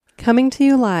Coming to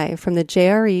you live from the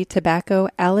JRE Tobacco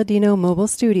Aladino Mobile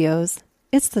Studios,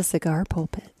 it's the Cigar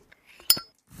Pulpit.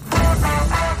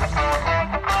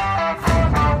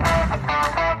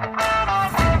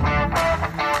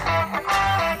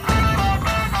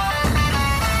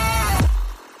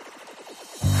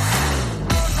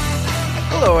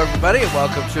 Hello, everybody, and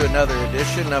welcome to another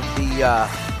edition of the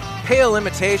pale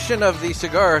imitation of the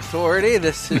Cigar Authority.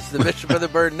 This is the Bishop of the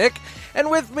Bird, Nick,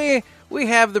 and with me we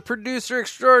have the producer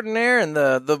extraordinaire and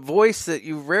the voice that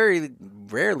you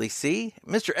rarely see,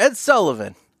 Mr. Ed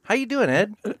Sullivan. How you doing,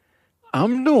 Ed?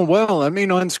 I'm doing well. I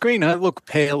mean, on screen, I look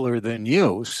paler than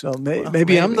you, so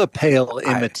maybe I'm the pale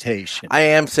imitation. I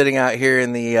am sitting out here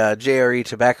in the JRE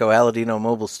Tobacco Aladino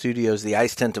Mobile Studios, the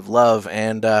Ice Tent of Love,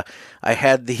 and I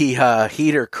had the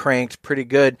heater cranked pretty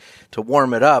good to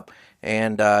warm it up,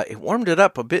 and it warmed it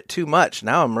up a bit too much.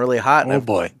 Now I'm really hot, and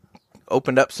I've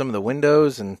opened up some of the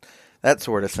windows and that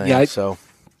sort of thing. Yeah, so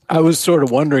I was sort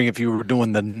of wondering if you were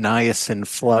doing the niacin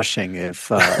flushing, if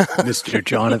Mr.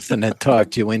 Jonathan had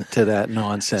talked you into that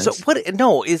nonsense. So what?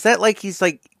 No, is that like he's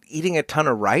like eating a ton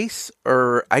of rice?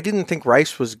 Or I didn't think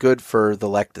rice was good for the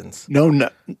lectins. No,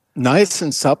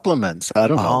 niacin supplements. I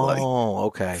don't know.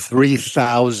 Okay.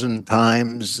 3,000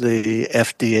 times the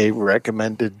FDA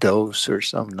recommended dose or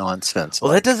some nonsense.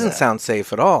 Well, that doesn't sound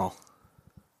safe at all.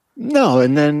 No,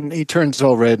 and then he turns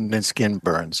all red and his skin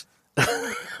burns.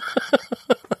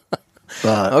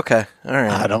 But okay, all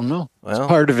right. I don't know. Well, it's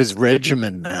part of his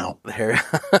regimen now.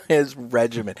 His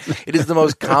regimen. It is the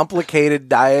most complicated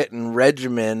diet and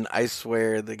regimen, I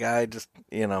swear. The guy just,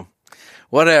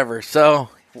 whatever. So,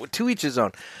 to each his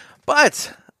own.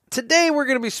 But today we're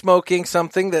going to be smoking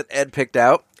something that Ed picked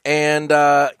out. And,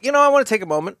 I want to take a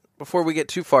moment, before we get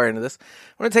too far into this,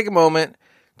 I want to take a moment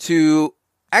to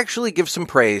actually give some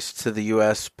praise to the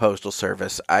U.S. Postal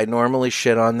Service. I normally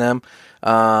shit on them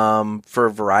for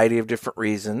a variety of different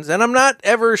reasons, and I'm not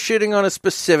ever shitting on a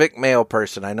specific mail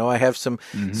person. I know I have some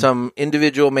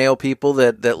individual mail people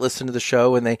that listen to the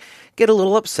show, and they get a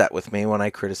little upset with me when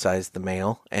I criticize the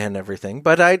mail and everything,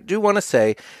 but I do want to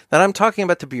say that I'm talking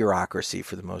about the bureaucracy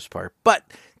for the most part. But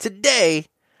today,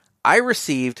 I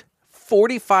received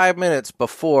 45 minutes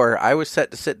before I was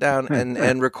set to sit down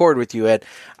and record with you, Ed,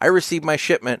 I received my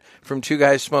shipment from Two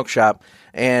Guys Smoke Shop,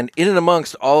 and in and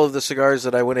amongst all of the cigars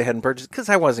that I went ahead and purchased, because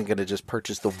I wasn't going to just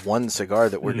purchase the one cigar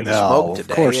that we're going to smoke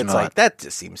today. Of course it's not. like, that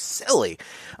just seems silly.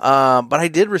 But I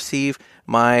did receive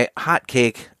my hot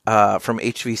cake from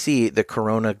HVC, the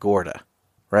Corona Gorda,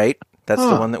 right? That's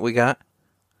the one that we got?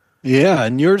 Yeah,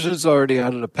 and yours is already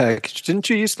out of the package. Didn't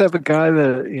you used to have a guy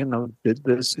that, did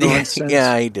this nonsense?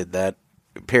 Yeah, he did that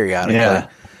periodically.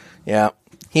 Yeah.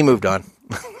 He moved on.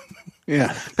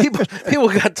 Yeah. people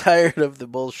got tired of the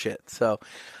bullshit. So,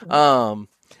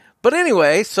 but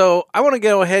anyway, so I want to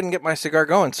go ahead and get my cigar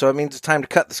going. So it means it's time to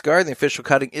cut the cigar. The official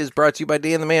cutting is brought to you by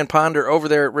Dan the Man Ponder over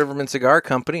there at Riverman Cigar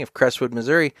Company of Crestwood,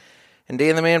 Missouri. And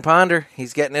Dan the Man Ponder,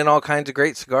 he's getting in all kinds of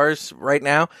great cigars right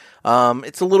now.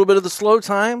 It's a little bit of the slow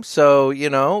time, so,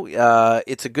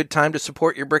 it's a good time to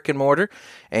support your brick and mortar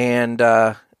and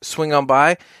swing on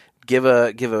by. Give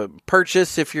a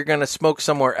purchase if you're going to smoke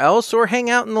somewhere else or hang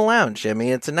out in the lounge. I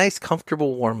mean, it's a nice,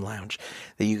 comfortable, warm lounge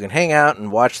that you can hang out and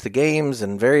watch the games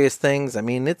and various things. I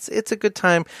mean, it's a good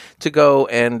time to go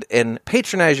and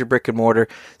patronize your brick and mortar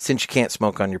since you can't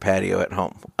smoke on your patio at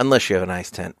home, unless you have a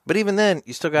nice tent. But even then,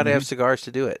 you still got to have cigars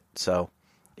to do it. So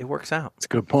it works out. That's a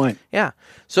good point. Yeah.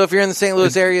 So if you're in the St.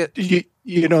 Louis area...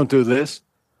 You don't do this?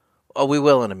 Oh, we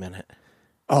will in a minute.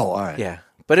 Oh, all right. Yeah.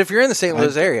 But if you're in the St.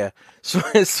 Louis area,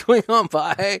 swing on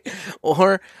by,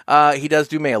 or he does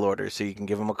do mail orders, so you can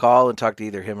give him a call and talk to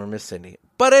either him or Miss Cindy.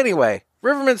 But anyway,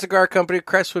 Riverman Cigar Company,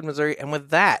 Crestwood, Missouri, and with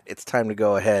that, it's time to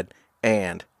go ahead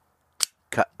and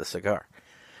cut the cigar.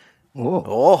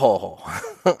 Oh,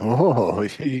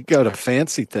 you got a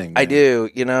fancy thing, man. I do.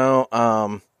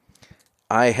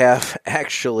 I have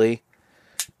actually...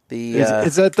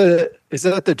 Is that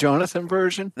the Jonathan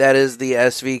version? That is the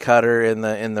SV cutter in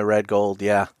the red gold,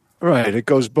 yeah. Right, it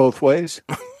goes both ways.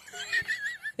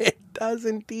 It does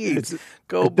indeed it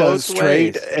both does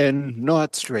straight ways. And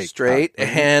not straight. Straight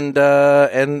and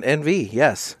V,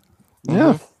 yes.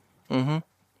 Yeah. Mm-hmm.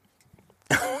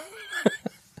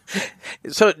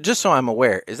 So just so I'm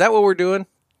aware, is that what we're doing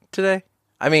today?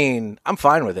 I mean, I'm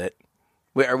fine with it.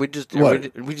 Are we just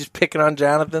picking on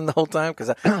Jonathan the whole time?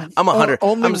 Because I'm 100.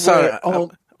 I'm sorry.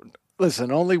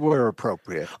 Listen, only where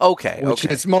appropriate. Okay. Which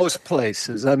is most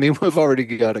places. I mean, we've already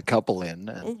got a couple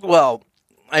in. Well,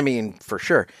 I mean, for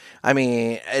sure. I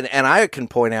mean, and I can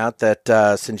point out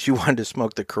that since you wanted to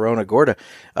smoke the Corona Gorda,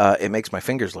 it makes my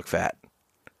fingers look fat.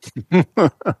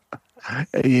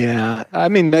 Yeah, I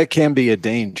mean that can be a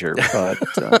danger, but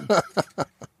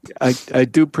I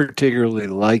do particularly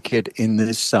like it in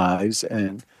this size.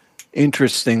 And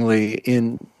interestingly,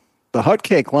 in the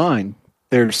hotcake line,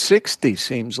 their 60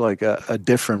 seems like a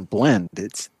different blend.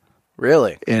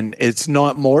 Really? It's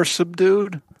not more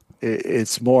subdued.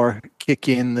 It's more kick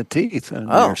in the teeth on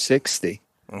their Oh, 60.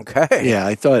 okay. Yeah,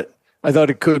 I thought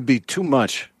it could be too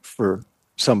much for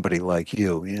somebody like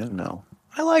you, you know.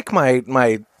 I like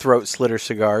my throat slitter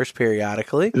cigars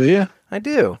periodically. Do you? I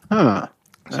do. Huh.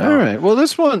 So, All right. Well,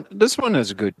 this one has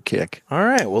a good kick. all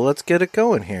right. Well, let's get it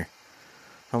going here.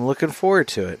 I'm looking forward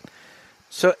to it.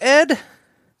 So, Ed,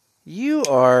 you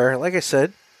are, like I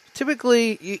said,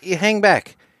 typically you hang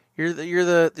back. You're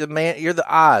the man. You're the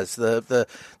Oz, the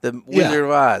Wizard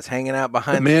of Oz, hanging out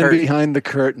behind the Man curtain. behind the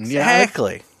curtain. Yeah,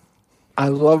 Exactly. I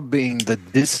love being the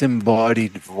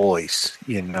disembodied voice,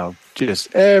 you know,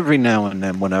 just every now and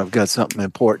then when I've got something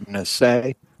important to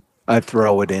say, I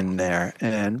throw it in there.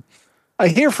 And I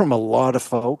hear from a lot of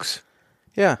folks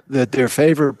Yeah. that their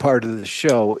favorite part of the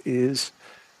show is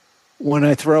when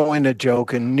I throw in a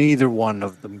joke and neither one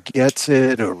of them gets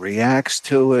it or reacts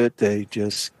to it. They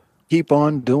just keep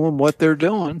on doing what they're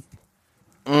doing.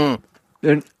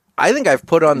 They're, I think I've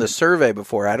put on the survey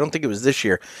before. I don't think it was this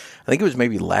year. I think it was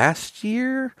maybe last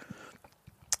year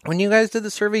when you guys did the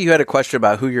survey. You had a question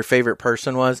about who your favorite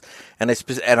person was, and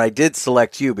I did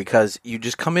select you because you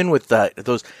just come in with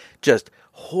those just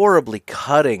horribly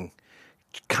cutting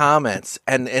comments,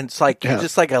 and it's like you're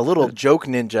just like a little joke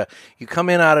ninja. You come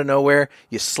in out of nowhere,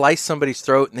 you slice somebody's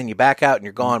throat, and then you back out, and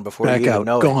you're gone before you even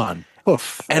know it. Gone.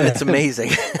 Oof. And it's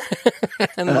amazing.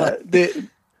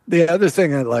 The other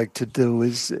thing I like to do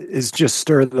is just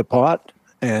stir the pot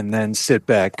and then sit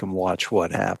back and watch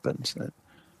what happens.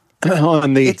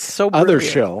 On the It's so other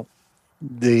brilliant. show,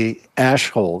 the ash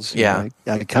holes, I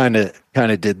kind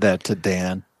of did that to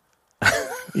Dan.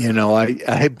 You know,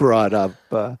 I brought up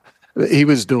he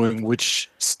was doing which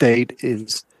state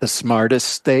is the smartest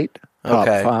state, top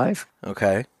Okay. 5,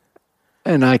 Okay.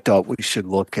 and I thought we should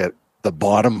look at the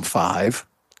bottom 5.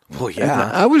 Well, And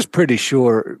yeah. I was pretty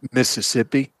sure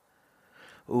Mississippi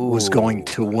was Ooh. going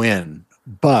to win,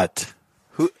 but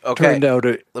Who? Okay. turned out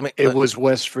it Let- was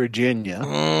West Virginia.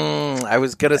 I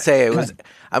was gonna say it was.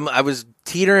 I was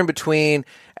teetering between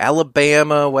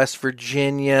Alabama, West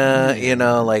Virginia. You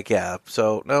know,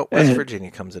 So no, West And-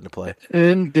 Virginia comes into play.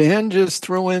 And Dan just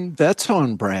threw in, that's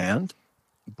on brand.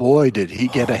 Boy, did he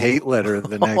get a hate letter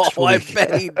the next Oh, I week.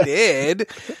 bet he did.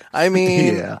 I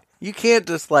mean, Yeah. you can't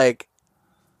just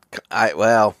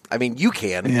you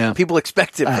can. Yeah. People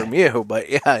expect it from you, but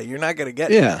yeah, you're not gonna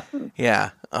get. Yeah. Yeah.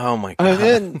 Oh my god.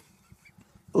 I mean,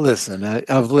 listen,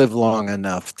 I've lived long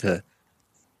enough to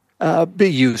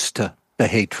be used to the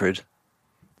hatred,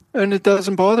 and it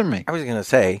doesn't bother me. I was gonna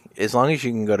say, as long as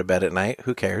you can go to bed at night,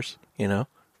 who cares? You know.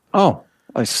 Oh,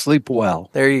 I sleep well.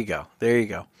 There you go. There you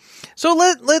go. So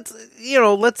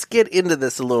let's get into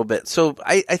this a little bit. So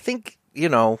I think,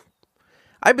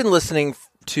 I've been listening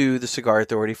to the Cigar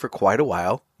Authority for quite a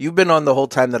while. You've been on the whole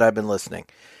time that I've been listening.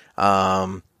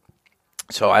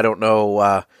 So I don't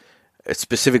know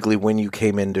specifically when you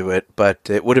came into it, but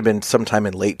it would have been sometime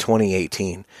in late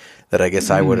 2018 that I guess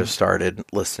I would have started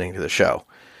listening to the show.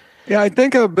 Yeah, I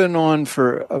think I've been on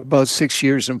for about 6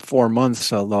 years and 4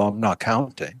 months, although I'm not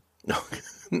counting.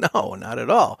 No, not at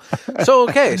all. So,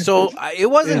 okay. So it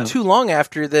wasn't too long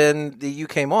after then that you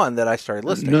came on that I started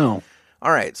listening. No.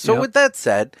 All right. So Yep. with that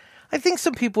said, I think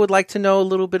some people would like to know a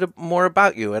little bit more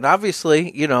about you. And obviously,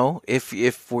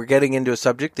 if we're getting into a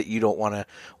subject that you don't want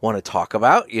to talk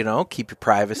about, keep your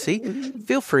privacy,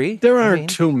 feel free. There aren't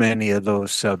too many of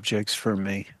those subjects for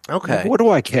me. Okay. What do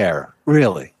I care,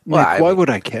 really? Well, Nick, why would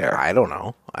I care? I don't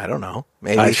know.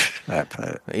 Maybe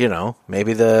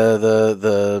maybe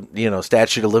the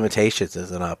statute of limitations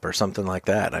isn't up or something like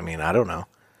that. I mean, I don't know.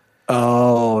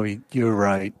 Oh, you're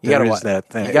right. There is that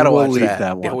thing. You got to We'll watch leave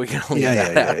that. one. Yeah, we can leave yeah,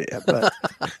 that. yeah. But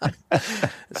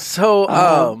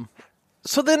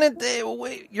So then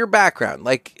your background,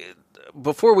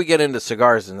 before we get into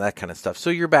cigars and that kind of stuff. So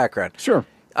your background. sure.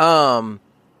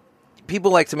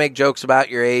 People like to make jokes about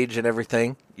your age and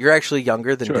everything. You're actually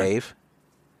younger than Sure. Dave.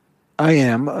 I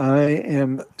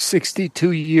am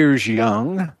 62 years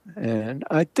young, and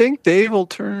I think Dave will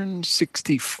turn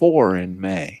 64 in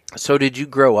May. So did you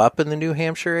grow up in the New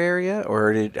Hampshire area,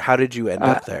 or how did you end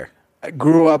up there? I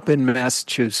grew up in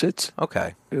Massachusetts,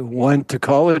 Okay. went to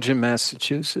college in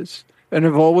Massachusetts, and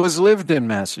have always lived in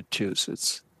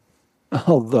Massachusetts.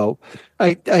 Although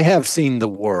I have seen the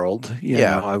world. You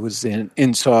Yeah. know, I was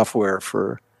in software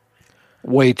for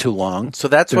way too long. So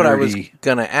that's what I was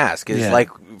going to ask is like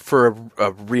for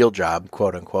a real job,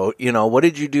 quote unquote, what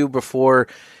did you do before,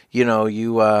 you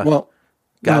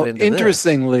got into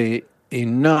interestingly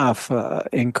enough,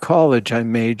 in college, I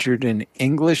majored in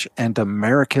English and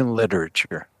American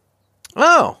literature.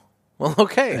 Oh, well,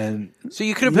 okay. And, so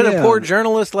you could have been a poor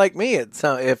journalist like me if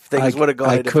things would have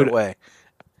gone a different way.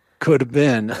 Could have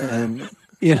been. And,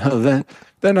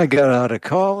 then I got out of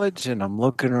college and I'm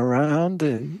looking around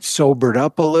and sobered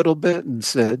up a little bit and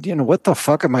said, what the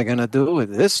fuck am I going to do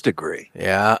with this degree?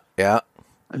 Yeah, yeah.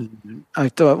 And I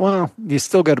thought, well, you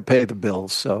still got to pay the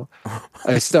bills. So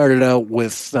I started out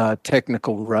with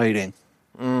technical writing.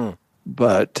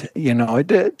 But, I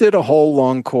did a whole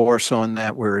long course on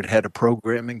that where it had a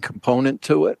programming component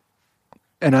to it.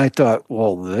 And I thought,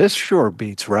 well, this sure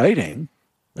beats writing.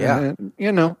 Yeah.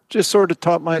 And, just sort of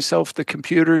taught myself the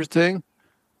computer thing,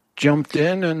 jumped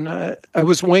in, and I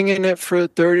was winging it for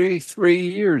 33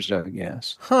 years, I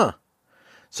guess. Huh.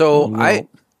 So I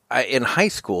in high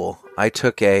school, I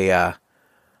took a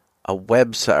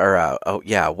website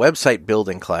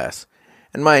building class.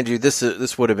 And mind you, this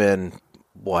would have been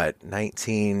what, this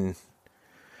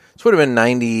would have been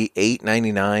 98,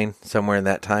 99, somewhere in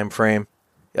that time frame.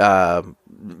 Second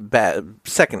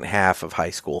half of high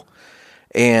school.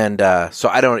 And so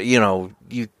I don't,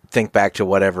 you think back to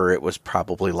whatever it was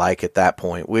probably like at that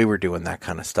point. We were doing that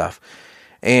kind of stuff.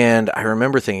 And I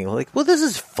remember thinking like, well, this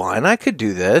is fun. I could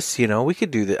do this, we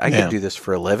could do that. I could do this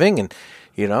for a living. And,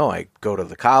 I go to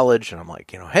the college and I'm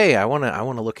like, hey, I want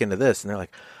to look into this. And they're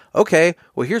like, okay,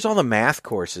 well, here's all the math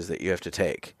courses that you have to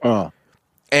take. Oh.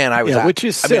 And I was out. Which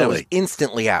is silly. I was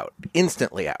instantly out.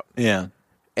 Yeah.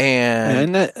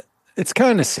 And it's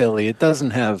kind of silly. It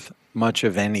doesn't have much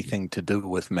of anything to do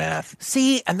with math.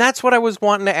 See, and that's what I was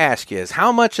wanting to ask you is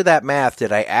how much of that math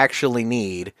did I actually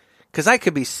need? Because I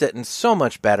could be sitting so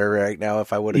much better right now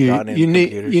if I would have gone into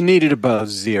computers. You needed about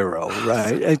zero,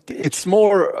 right? It's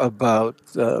more about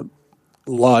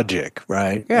logic,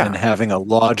 right? Yeah. And having a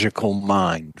logical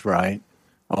mind, right?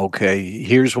 Okay,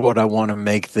 here's what I want to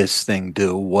make this thing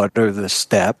do. What are the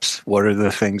steps? What are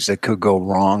the things that could go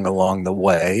wrong along the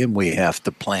way? And we have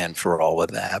to plan for all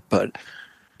of that. But,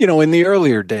 in the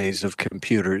earlier days of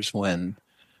computers when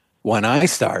I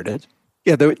started,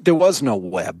 there was no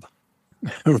web,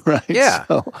 right? Yeah.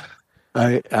 So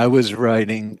I was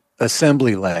writing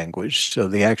assembly language, so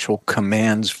the actual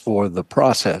commands for the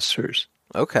processors.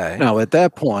 Okay. Now, at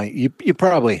that point, you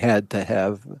probably had to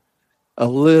have a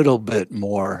little bit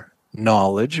more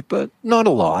knowledge, but not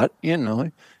a lot.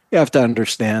 You have to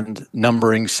understand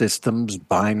numbering systems,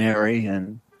 binary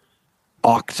and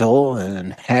octal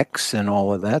and hex and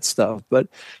all of that stuff. But,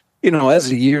 as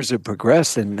the years have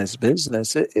progressed in this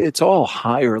business, it's all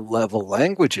higher level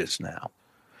languages now.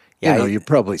 Yeah, you've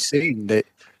probably seen that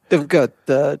they've got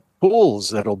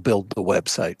tools that'll build the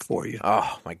website for you.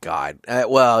 Oh, my God.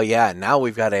 Now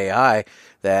we've got AI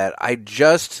that I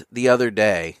just the other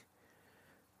day,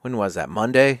 when was that,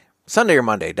 Sunday or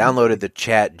Monday, downloaded the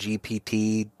Chat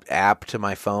GPT app to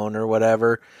my phone or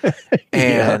whatever,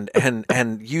 and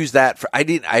used that for. I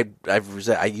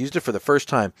used it for the first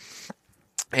time,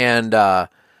 and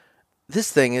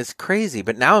this thing is crazy.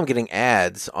 But now I'm getting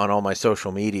ads on all my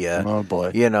social media. Oh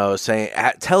boy!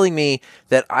 Telling me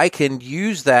that I can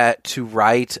use that to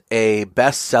write a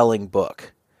best-selling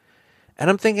book, and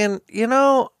I'm thinking,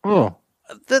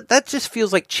 That just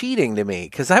feels like cheating to me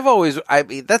because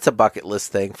that's a bucket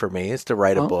list thing for me is to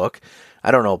write a book. I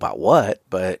don't know about what,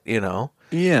 but yeah.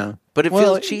 But it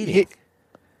feels cheating.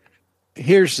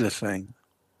 Here's the thing,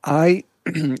 I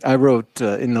wrote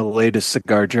in the latest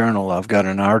Cigar Journal. I've got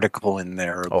an article in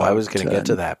there. About, I was going to get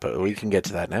to that, but we can get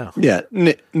to that now. Yeah,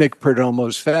 Nick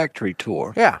Perdomo's factory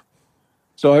tour. Yeah.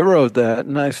 So I wrote that,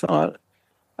 and I thought,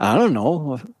 I don't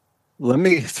know. Let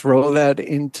me throw that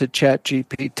into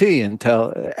ChatGPT and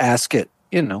ask it,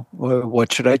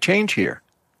 what should I change here?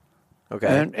 Okay.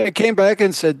 And it came back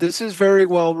and said, this is very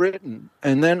well written.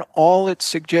 And then all its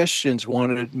suggestions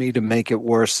wanted me to make it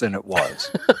worse than it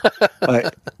was.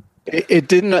 It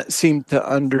didn't seem to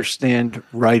understand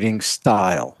writing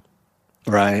style,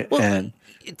 right? Well, and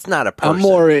it's not a person.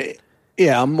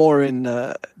 I'm more in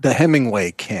the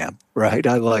Hemingway camp, right?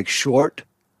 I like short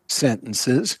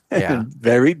sentences and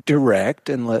very direct,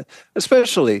 and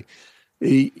especially,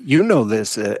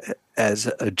 this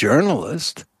as a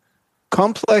journalist,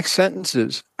 complex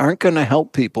sentences aren't going to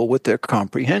help people with their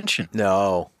comprehension.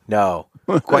 No,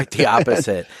 quite the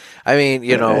opposite. I mean,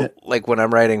 like when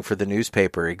I'm writing for the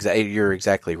newspaper, you're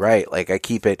exactly right. Like I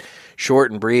keep it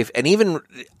short and brief, and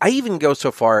I even go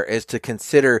so far as to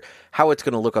consider how it's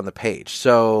going to look on the page.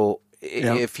 So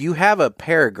if you have a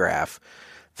paragraph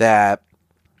that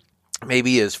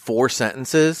maybe is 4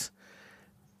 sentences,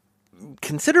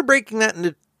 consider breaking that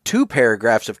into 2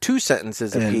 paragraphs of 2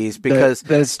 sentences apiece, because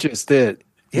that's just it,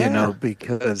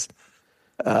 because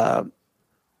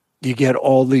you get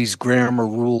all these grammar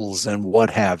rules and what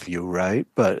have you, right?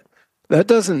 But that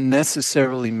doesn't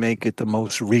necessarily make it the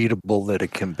most readable that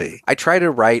it can be. I try to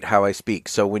write how I speak.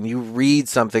 So when you read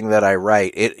something that I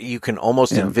write, you can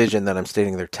almost envision that I'm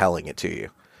standing there telling it to you.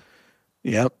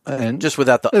 Yep. And just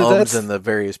without the ums and the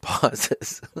various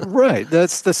pauses. Right.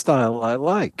 That's the style I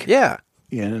like. Yeah.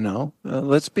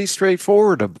 Let's be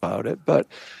straightforward about it. But,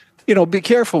 be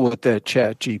careful with that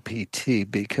Chat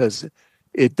GPT, because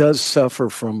it does suffer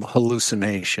from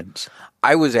hallucinations.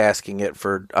 I was asking it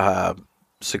for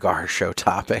cigar show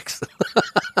topics.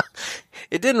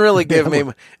 It didn't really give me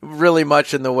really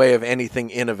much in the way of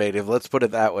anything innovative. Let's put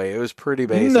it that way. It was pretty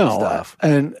basic stuff.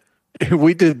 And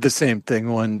we did the same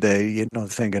thing one day,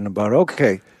 thinking about,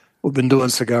 okay, we've been doing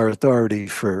Cigar Authority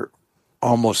for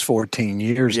almost 14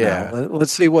 years now.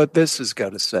 Let's see what this has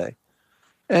got to say.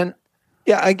 And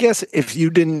I guess if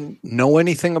you didn't know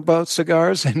anything about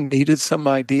cigars and needed some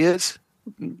ideas,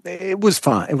 it was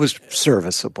fine. It was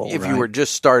serviceable. If you were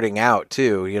just starting out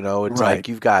too, it's like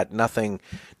you've got nothing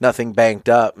banked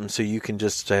up, and so you can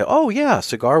just say, "Oh yeah,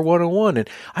 Cigar 101," and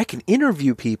I can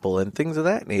interview people and things of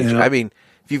that nature. I mean,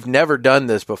 if you've never done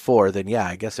this before, then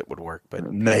I guess it would work.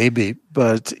 But maybe.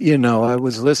 But I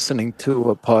was listening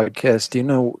to a podcast.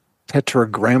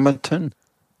 Tetragrammaton?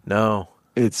 No.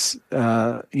 It's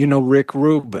Rick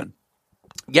Rubin.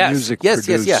 Yes. Music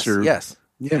producer. Yes.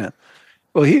 Yeah.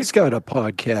 Well, he's got a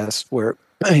podcast where,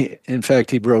 in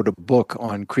fact, he wrote a book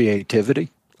on creativity.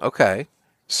 Okay.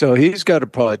 So he's got a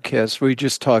podcast where he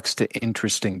just talks to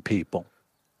interesting people.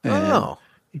 And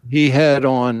he had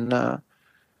on,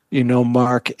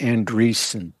 Mark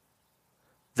Andreessen.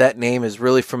 That name is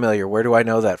really familiar. Where do I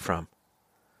know that from?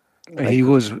 He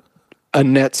was a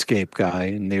Netscape guy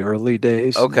in the early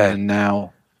days. Okay. And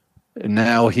now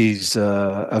he's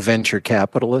a venture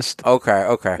capitalist.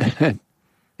 Okay.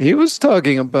 He was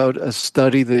talking about a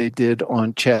study they did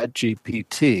on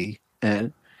ChatGPT,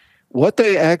 and what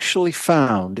they actually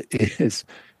found is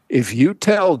if you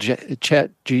tell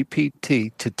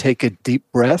ChatGPT to take a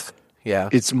deep breath,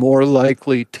 it's more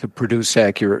likely to produce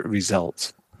accurate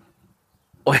results.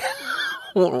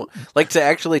 Like to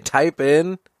actually type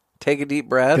in, take a deep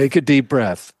breath? Take a deep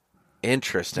breath.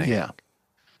 Interesting. Yeah.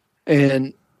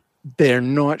 And they're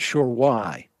not sure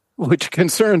why, which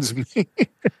concerns me.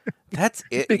 That's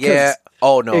it. Yeah.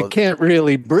 Oh, no. It can't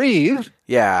really breathe.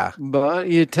 Yeah. But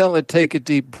you tell it, take a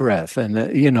deep breath. And,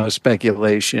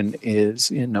 speculation is,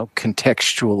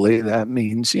 contextually, that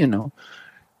means,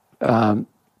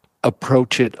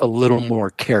 approach it a little more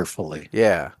carefully.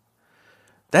 Yeah.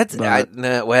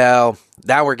 Well,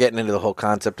 now we're getting into the whole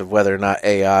concept of whether or not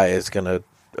AI is going to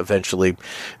eventually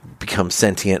become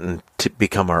sentient and to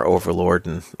become our overlord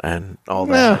and all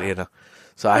that,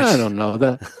 So I don't know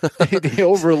that the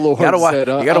overlords you gotta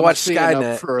watch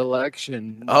Skynet for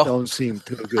election don't seem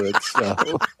too good.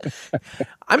 So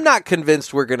I'm not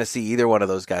convinced we're going to see either one of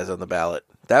those guys on the ballot.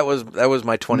 That was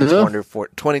my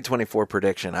 2024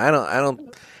 prediction. I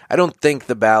don't think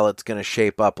the ballot's going to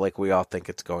shape up like we all think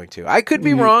it's going to. I could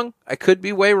be wrong. I could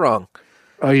be way wrong.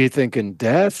 Are you thinking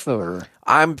death or?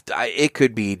 It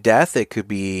could be death. It could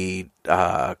be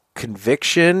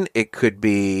conviction. It could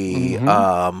be.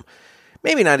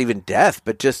 Maybe not even death,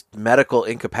 but just medical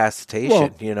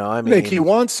incapacitation. Nick, you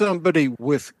want somebody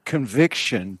with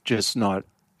conviction, just not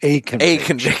a conviction. A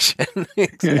conviction,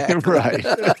 exactly. Right?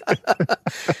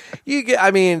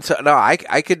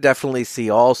 I could definitely see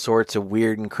all sorts of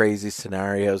weird and crazy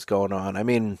scenarios going on. I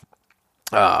mean,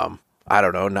 I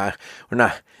don't know.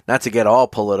 Not to get all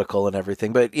political and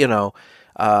everything, but we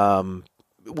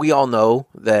all know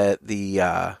that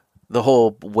the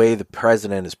whole way the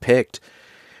president is picked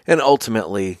and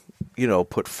ultimately,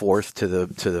 put forth to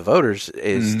the voters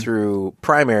is through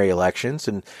primary elections.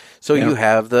 And so you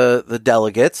have the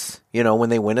delegates, when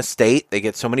they win a state, they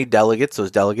get so many delegates.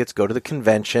 Those delegates go to the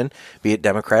convention, be it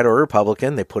Democrat or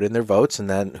Republican. They put in their votes, and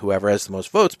then whoever has the most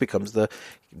votes becomes the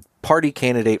party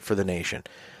candidate for the nation.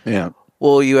 Yeah.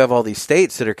 Well, you have all these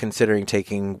states that are considering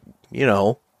taking,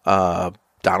 Donald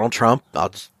Trump,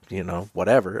 off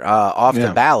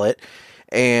the ballot.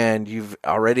 And you've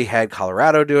already had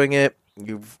Colorado doing it.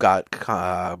 You've got,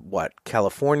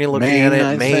 California looking at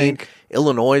it. Maine.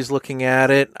 Illinois is looking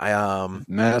at it.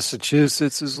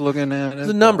 Massachusetts is looking at it. There's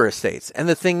a number of states. And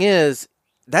the thing is,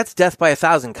 that's death by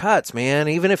 1,000 cuts, man.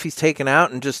 Even if he's taken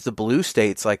out in just the blue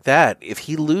states like that, if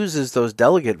he loses those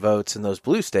delegate votes in those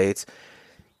blue states,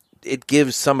 it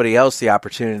gives somebody else the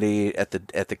opportunity at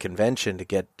the convention to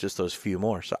get just those few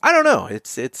more. So I don't know.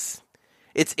 It's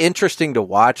interesting to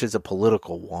watch as a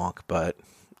political wonk, but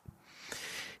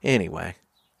anyway,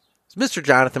 is Mr.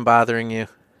 Jonathan bothering you?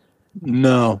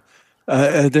 No,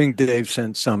 I think Dave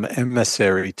sent some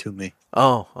emissary to me.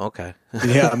 Oh, okay.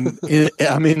 Yeah,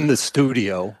 I'm in the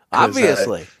studio.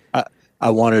 Obviously. I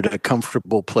wanted a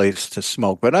comfortable place to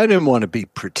smoke, but I didn't want to be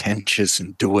pretentious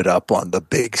and do it up on the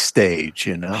big stage,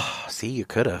 you know? Oh, see, you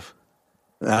could have.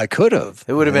 I could have.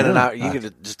 It would have been an hour. You could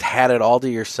have just had it all to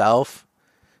yourself,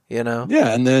 you know?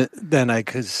 Yeah, and then I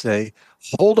could say,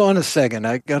 hold on a second,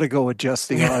 I got to go adjust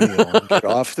the audio and get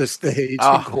off the stage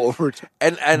and go over to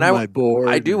my board.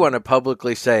 I do want to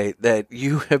publicly say that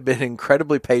you have been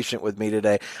incredibly patient with me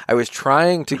today. I was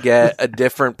trying to get a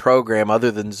different program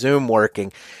other than Zoom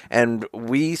working, and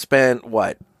we spent,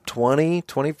 20,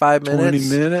 25 minutes? 20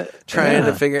 minutes? Trying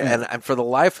to figure, and for the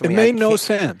life of me, it made no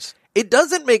sense. It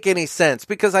doesn't make any sense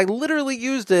because I literally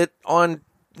used it on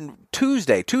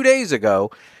Tuesday, 2 days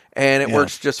ago, and it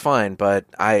works just fine. But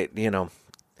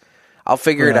I'll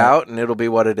figure it out, and it'll be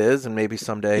what it is, and maybe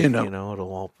someday, it'll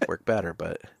all work better.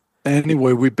 But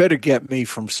anyway, we better get me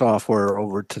from software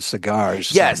over to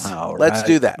cigars. Yes, somehow, let's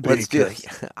do that. Let's do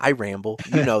that. I ramble,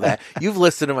 you know that. You've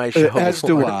listened to my show, as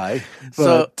before. do I.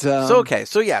 But, so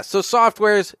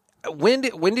softwares. When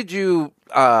did you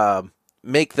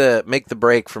make the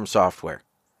break from software?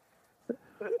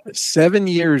 7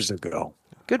 years ago.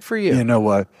 Good for you. You know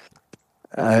what?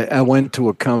 I went to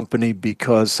a company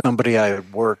because somebody I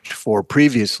had worked for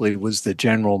previously was the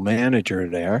general manager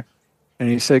there. And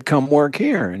he said, come work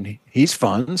here. And he's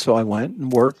fun. So I went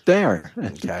and worked there.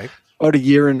 Okay. About a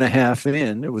year and a half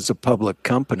in, it was a public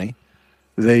company.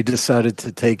 They decided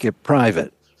to take it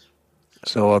private.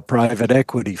 So a private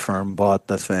equity firm bought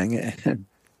the thing. And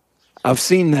I've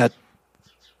seen that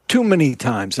too many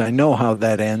times. I know how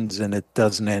that ends, and it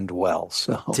doesn't end well.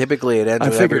 So typically it ends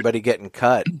with everybody getting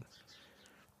cut.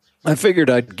 I figured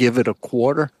I'd give it a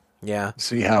quarter. Yeah.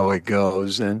 See how it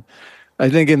goes. And I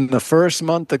think in the first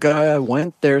month, the guy I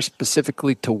went there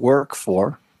specifically to work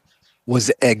for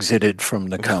was exited from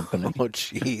the company. Oh,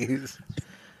 jeez.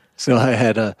 So I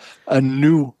had a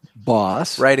new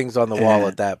boss. Writing's on the wall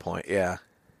at that point, yeah.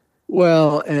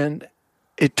 Well, and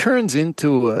it turns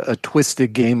into a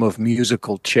twisted game of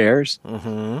musical chairs.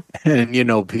 Mm-hmm.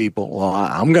 And, people, well,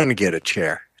 I'm going to get a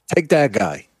chair. Take that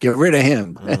guy. Get rid of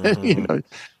him. Mm-hmm.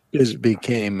 It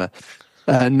became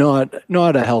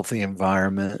not a healthy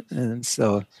environment. And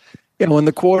so, when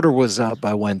the quarter was up,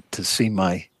 I went to see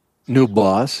my new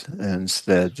boss and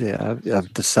said,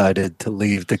 I've decided to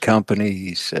leave the company.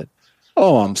 He said,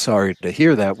 oh, I'm sorry to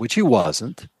hear that, which he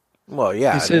wasn't. Well,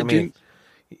 yeah. Said,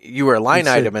 you were a line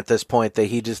item at this point that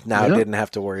he just now didn't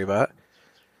have to worry about.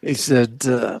 He said,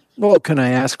 well, can I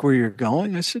ask where you're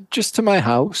going? I said, just to my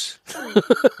house.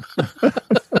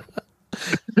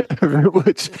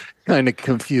 Which kind of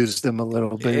confused him a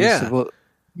little bit. Yeah. He said, well,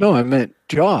 no, I meant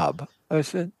job. I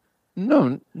said, no,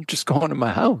 I'm just going to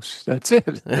my house. That's it.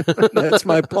 That's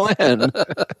my plan.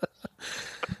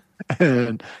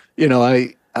 And,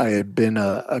 I had been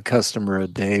a customer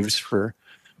of Dave's for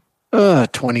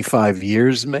 25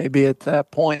 years maybe at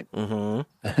that point.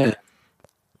 Mm-hmm.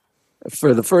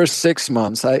 For the first 6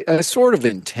 months, I sort of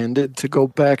intended to go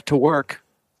back to work.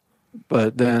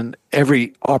 But then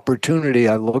every opportunity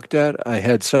I looked at, I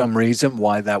had some reason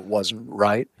why that wasn't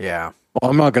right. Yeah.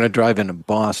 Well, I'm not going to drive into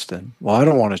Boston. Well, I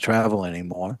don't want to travel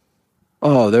anymore.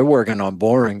 Oh, they're working on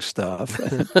boring stuff.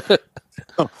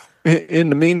 In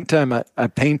the meantime, I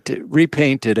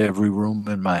repainted every room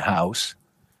in my house.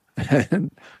 And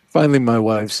finally, my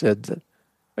wife said,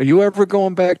 are you ever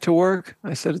going back to work?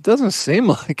 I said, it doesn't seem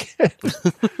like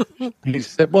it. He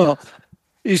said, well,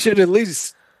 you should at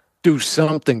least do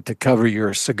something to cover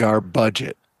your cigar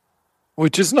budget,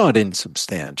 which is not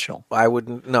insubstantial. I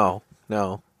wouldn't, no.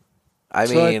 I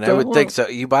think so.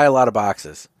 You buy a lot of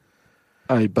boxes.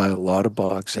 I buy a lot of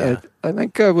boxes. Yeah. I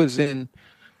think I was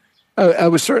I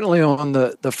was certainly on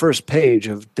the first page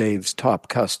of Dave's top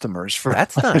customers for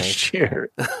last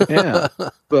year. Yeah.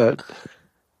 But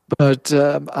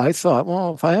I thought,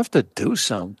 well, if I have to do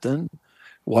something,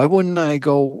 why wouldn't I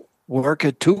go work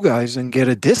at Two Guys and get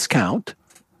a discount?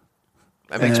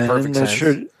 That makes perfect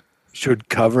sense. Should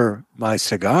cover my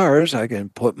cigars. I can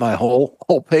put my whole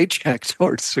paycheck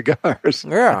towards cigars.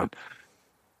 Yeah.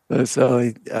 So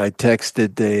I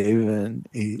texted Dave, and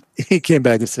he came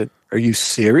back and said, are you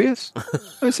serious?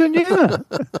 I said, yeah.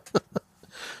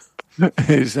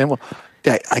 He said, well,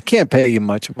 I can't pay you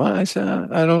much money. I said,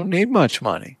 I don't need much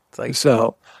money.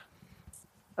 So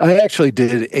I actually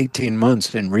did 18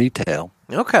 months in retail.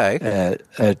 Okay.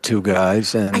 At Two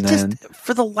Guys, and then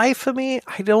for the life of me,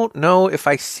 I don't know if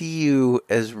I see you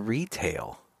as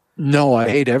retail. No, I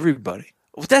hate everybody.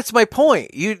 Well, that's my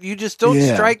point. You just don't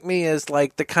strike me as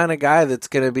like the kind of guy that's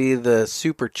going to be the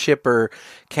super chipper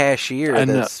cashier.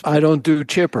 I don't do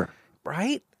chipper.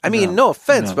 Right? I mean, no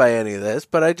offense by any of this,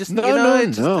 but I just,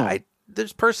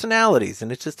 there's personalities,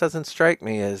 and it just doesn't strike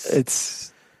me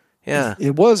as...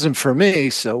 It wasn't for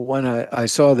me, so when I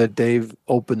saw that Dave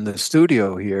opened the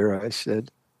studio here, I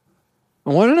said,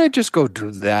 why don't I just go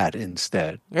do that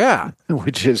instead? Yeah.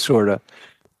 Which is sort of...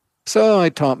 So I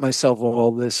taught myself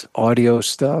all this audio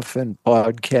stuff and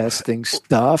podcasting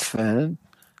stuff, and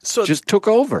just took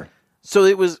over. So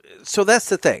that's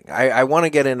the thing. I want to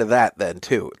get into that then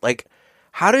too. Like,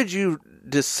 how did you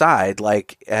decide,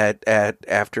 like,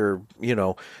 after,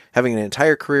 having an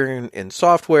entire career in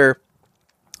software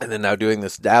and then now doing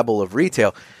this dabble of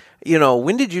retail,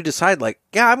 when did you decide, like,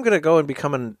 yeah, I'm going to go and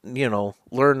become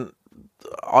learn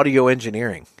audio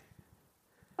engineering?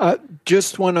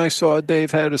 Just when I saw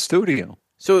Dave had a studio.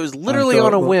 So it was literally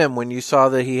on a whim when you saw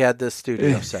that he had this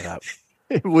studio set up.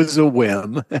 It was a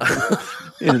whim.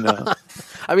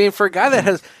 I mean, for a guy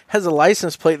that has a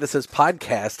license plate that says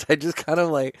podcast, I just kind of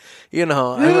like,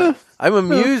 I'm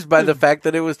amused by the fact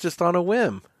that it was just on a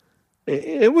whim.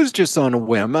 It was just on a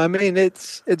whim. I mean,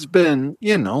 it's been,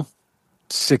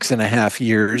 6.5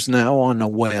 years now on a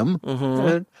whim. Mm-hmm.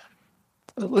 And,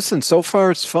 listen, so far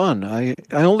it's fun. I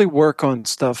only work on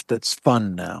stuff that's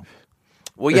fun now.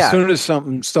 Well, yeah. As soon as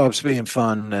something stops being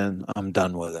fun, then I'm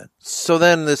done with it. So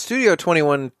then the Studio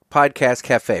 21 Podcast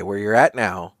Cafe, where you're at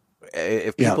now,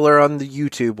 if people are on the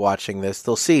YouTube watching this,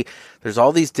 they'll see there's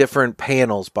all these different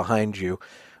panels behind you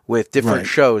with different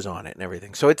shows on it and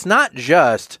everything. So it's not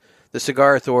just the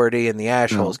Cigar Authority and the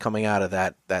Ash Holes coming out of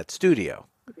that studio.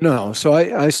 No, so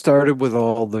I started with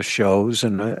all the shows,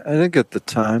 and I think at the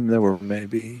time there were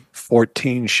maybe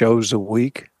 14 shows a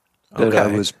week that I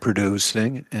was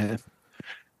producing. And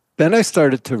then I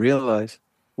started to realize,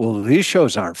 well, these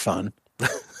shows aren't fun.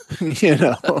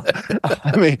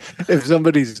 I mean, if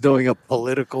somebody's doing a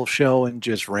political show and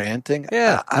just ranting,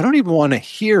 I don't even want to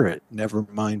hear it, never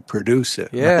mind produce it.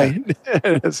 Yeah. Right?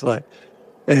 It's like,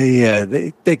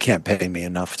 they can't pay me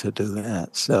enough to do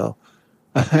that. So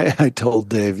I told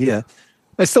Dave,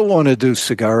 I still want to do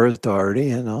Cigar Authority,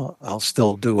 and I'll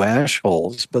still do Ash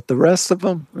Holes, but the rest of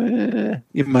them,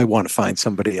 you might want to find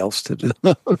somebody else to do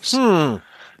those.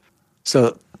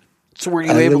 So were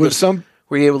you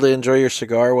able to enjoy your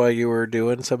cigar while you were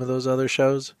doing some of those other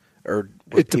shows, or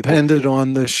it depended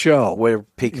on the show? Were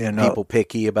people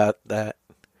picky about that?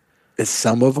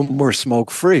 Some of them were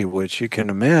smoke-free, which you can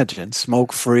imagine.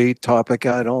 Smoke-free topic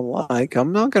I don't like.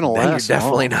 I'm not going to last You're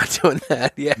definitely not doing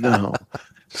that, yeah. No.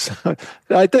 So,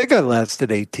 I think I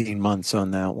lasted 18 months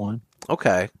on that one.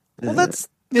 Okay. Well, that's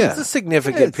a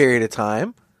significant period of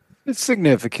time. It's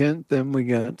significant. Then we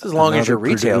got... It's as long as your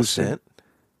retail stint.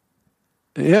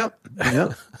 Yep.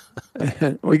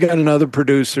 We got another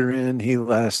producer in. He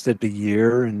lasted a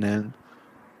year, and then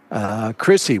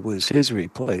Chrissy was his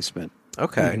replacement.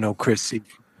 Okay. You know Chrissy,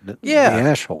 the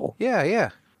Ash Hole. Yeah.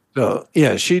 So,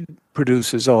 she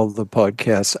produces all the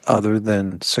podcasts other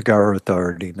than Cigar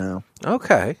Authority now.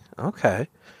 Okay.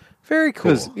 Very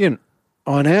cool. Because,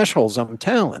 on Ash Holes, I'm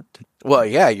talent. Well,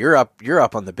 yeah, you're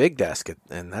up on the big desk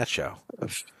in that show.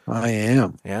 I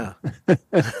am. Yeah.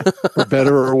 For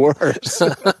better or worse.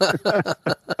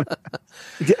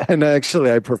 And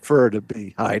actually, I prefer to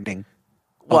be hiding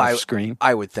off screen.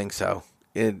 I would think so.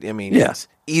 It's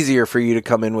easier for you to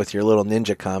come in with your little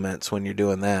ninja comments when you're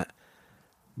doing that.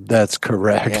 That's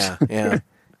correct. Yeah.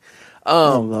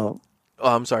 I'm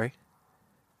sorry.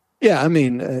 Yeah, I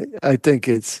mean, I think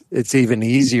it's even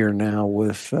easier now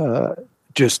with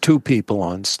just two people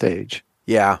on stage.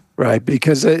 Yeah. Right,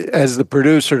 because as the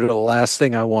producer, the last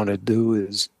thing I want to do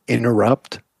is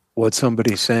interrupt what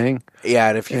somebody's saying. Yeah,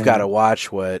 and if you've got to watch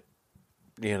what,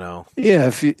 Yeah,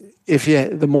 if you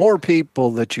the more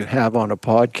people that you have on a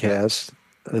podcast,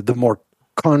 the more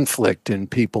conflict in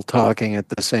people talking at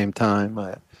the same time.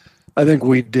 I think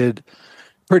we did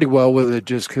pretty well with it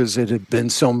just because it had been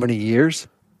so many years.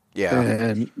 Yeah.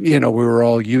 And, we were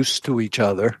all used to each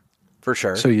other. For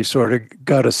sure. So you sort of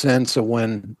got a sense of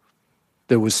when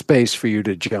there was space for you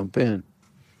to jump in.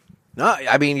 No,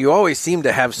 I mean, you always seem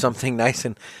to have something nice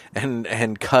and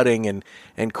cutting and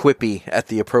quippy at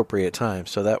the appropriate time,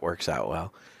 so that works out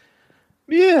well.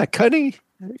 Yeah, cutting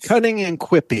and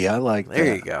quippy. I like that.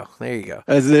 There you go.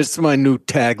 That's my new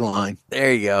tagline.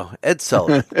 There you go. Ed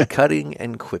Sullivan, cutting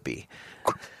and quippy.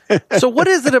 So what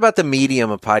is it about the medium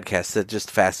of podcasts that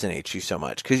just fascinates you so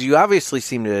much? Because you obviously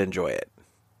seem to enjoy it.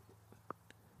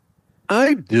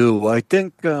 I do. I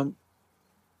think,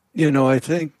 I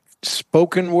think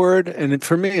spoken word, and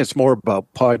for me, it's more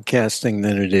about podcasting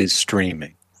than it is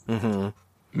streaming.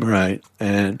 Mm-hmm. Right.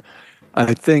 And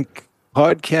I think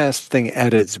podcasting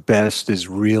at its best is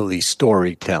really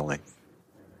storytelling.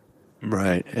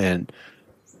 Right. And,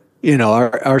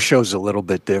 our show's a little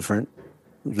bit different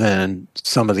than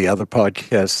some of the other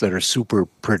podcasts that are super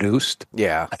produced.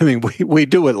 Yeah. I mean, we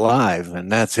do it live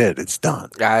and that's it. It's done.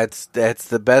 That's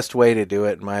the best way to do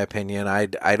it, in my opinion.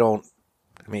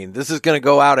 This is going to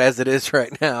go out as it is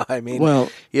right now. I mean,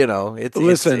 well, it's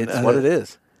what it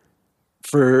is.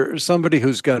 For somebody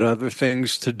who's got other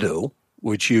things to do,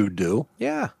 which you do.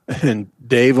 Yeah. And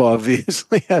Dave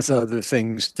obviously has other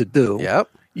things to do. Yep.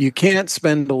 You can't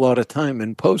spend a lot of time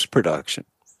in post-production.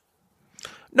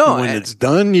 No. When it's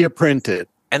done, you print it.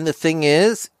 And the thing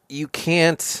is, you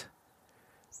can't,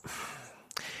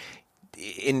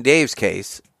 in Dave's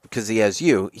case, because he has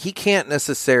you, he can't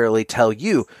necessarily tell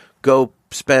you, go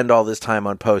spend all this time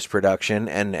on post-production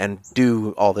and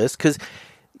do all this, because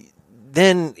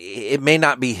then it may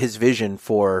not be his vision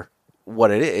for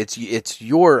what it is. It's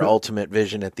your ultimate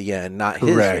vision at the end, not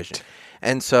his vision.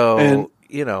 And so,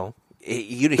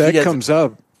 that comes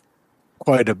up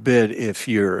quite a bit if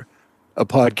you're a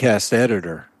podcast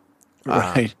editor,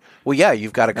 right? Well, yeah,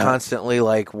 you've got to constantly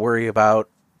worry about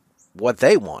what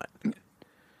they want.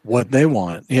 What they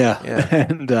want, yeah.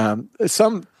 And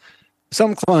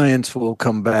some clients will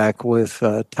come back with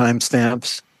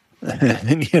timestamps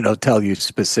and tell you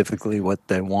specifically what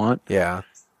they want. Yeah.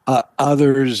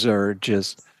 Others are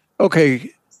just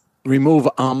remove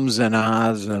ums and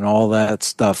ahs and all that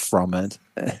stuff from it.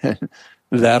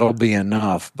 That'll be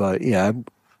enough. But yeah,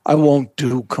 I won't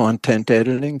do content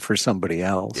editing for somebody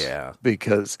else. Yeah.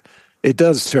 Because it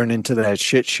does turn into that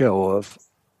shit show of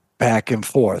back and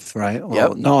forth, right?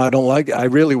 Well, no, I don't like it. I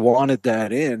really wanted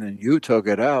that in and you took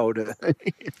it out.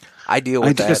 I deal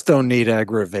with that. I just don't need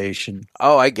aggravation.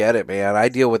 Oh, I get it, man. I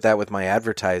deal with that with my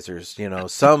advertisers.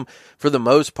 Some, for the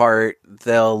most part,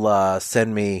 they'll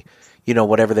send me,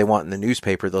 whatever they want in the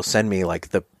newspaper. They'll send me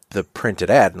the printed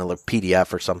ad in a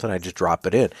PDF or something. I just drop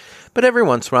it in. But every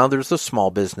once in a while, there's the small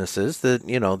businesses that,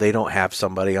 they don't have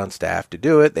somebody on staff to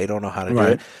do it. They don't know how to do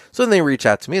it. So then they reach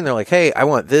out to me and they're like, hey, I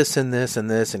want this and this and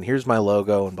this, and here's my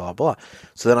logo and blah, blah.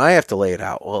 So then I have to lay it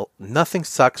out. Well, nothing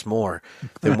sucks more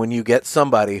than when you get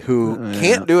somebody who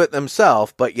can't do it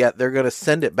themselves, but yet they're going to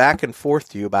send it back and forth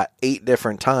to you about 8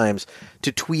 different times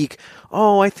to tweak.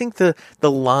 Oh, I think the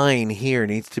line here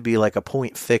needs to be a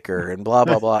point thicker and blah,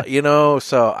 blah, blah.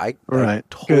 So I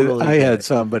totally I had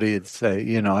somebody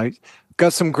say, I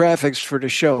got some graphics for the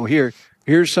show.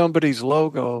 Here's somebody's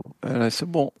logo. And I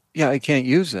said, well, yeah, I can't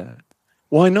use that.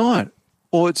 Why not?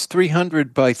 Well, it's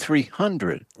 300 by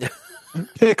 300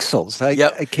 pixels.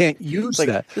 I can't use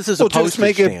that. This is a postage just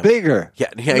make stamp. it bigger. Yeah,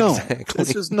 no, exactly.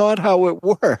 This is not how it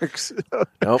works.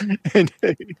 Nope.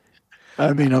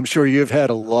 I'm sure you've had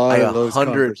a lot of those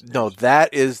conversations. No,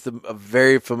 that is a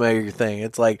very familiar thing.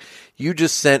 It's like you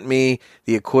just sent me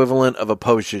the equivalent of a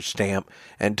postage stamp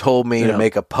and told me to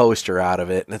make a poster out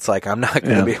of it. And it's like, I'm not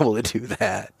going to be able to do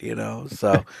that,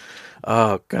 So,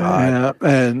 oh, God. Yeah,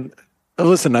 and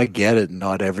listen, I get it.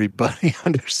 Not everybody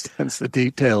understands the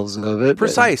details of it.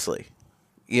 Precisely.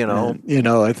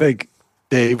 I think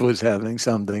Dave was having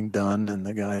something done, and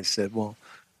the guy said, well,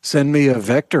 send me a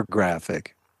vector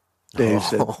graphic. Dave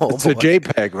said, it's a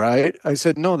JPEG, right? I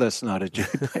said, no, that's not a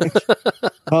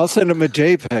JPEG. I'll send him a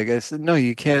JPEG. I said, no,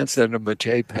 you can't send him a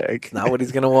JPEG. Not what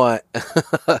he's going to want.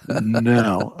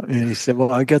 No. And he said,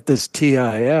 well, I got this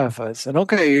TIF. I said,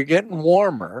 okay, you're getting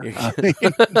warmer.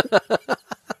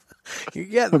 You're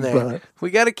getting there.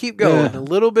 We got to keep going a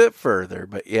little bit further,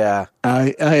 but yeah.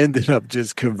 I ended up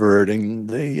just converting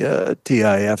the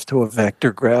TIF to a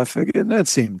vector graphic, and that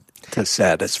seemed to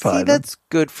satisfy them. That's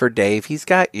good for Dave. He's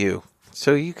got you,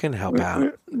 so you can help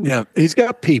out. Yeah, he's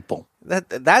got people.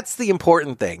 That's the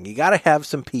important thing. You got to have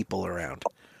some people around.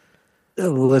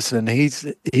 Listen, he's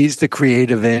the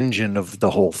creative engine of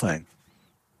the whole thing.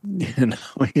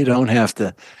 You don't have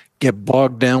to get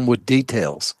bogged down with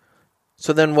details.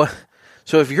 So then what?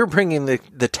 So if you're bringing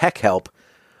the tech help,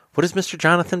 what does Mr.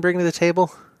 Jonathan bring to the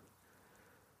table?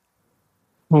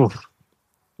 Oof.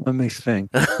 Let me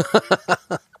think.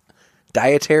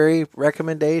 Dietary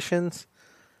recommendations?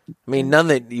 I mean, none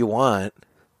that you want.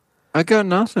 I got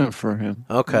nothing for him.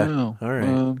 Okay. No. All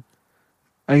right.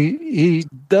 He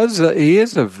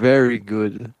is a very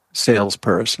good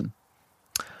salesperson.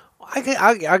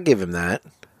 I'll give him that.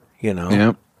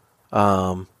 Yeah.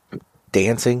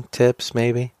 Dancing tips,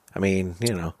 maybe. I mean,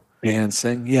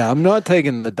 Dancing. Yeah, I'm not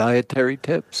taking the dietary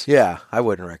tips. Yeah, I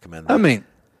wouldn't recommend that. I mean,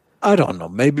 I don't know.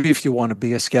 Maybe if you want to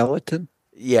be a skeleton.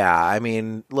 Yeah, I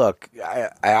mean, look, I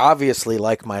obviously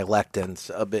like my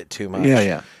lectins a bit too much.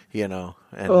 Yeah.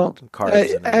 And Well, carbs and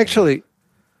everything. actually,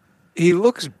 he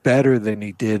looks better than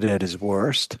he did at his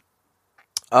worst.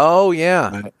 Oh,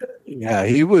 yeah. Yeah,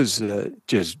 he was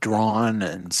just drawn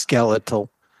and skeletal.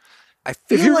 I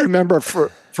feel if you like, remember,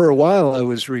 for a while, I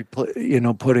was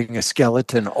putting a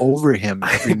skeleton over him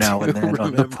every now and then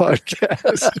on the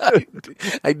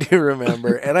podcast. I do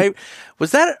remember. And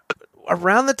was that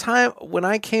around the time when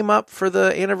I came up for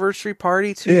the anniversary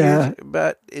party 2 years,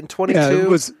 but in 22? Yeah, it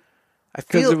was.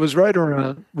 Because it was right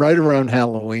around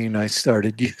Halloween, I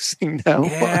started using that one.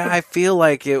 Yeah, I feel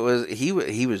like it was he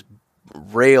was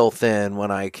rail thin when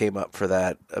I came up for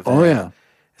that event. Oh yeah,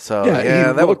 so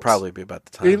that would probably be about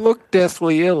the time. He looked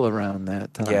deathly ill around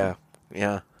that time.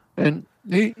 Yeah, and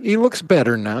he looks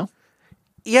better now.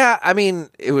 Yeah, I mean,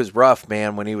 it was rough,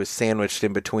 man, when he was sandwiched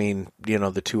in between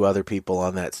the two other people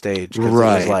on that stage.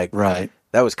 Right, it was right.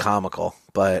 That was comical,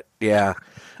 but yeah.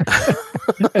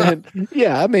 And,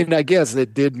 I mean, I guess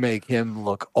it did make him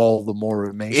look all the more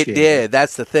emaciated. It did.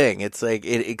 That's the thing. It's like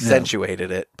it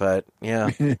accentuated it, but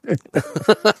yeah.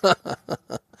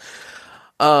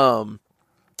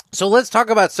 So let's talk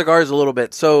about cigars a little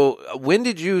bit. So when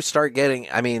did you start getting?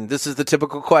 I mean, this is the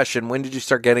typical question. When did you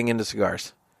start getting into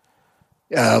cigars?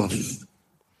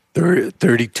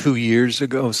 32 years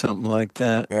ago, something like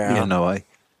that. Yeah.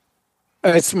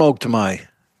 I smoked my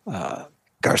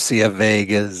Garcia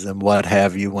Vegas and what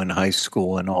have you in high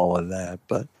school and all of that,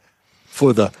 but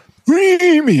for the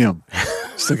premium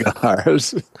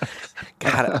cigars,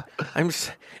 God, I'm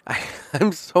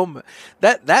so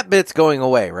that bit's going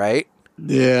away, right?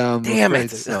 Yeah, damn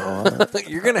it! So.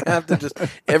 You're gonna have to just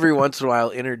every once in a while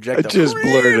interject. Just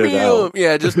blurt it out.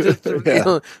 Yeah, just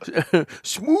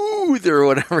smooth or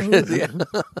whatever it is. Yeah.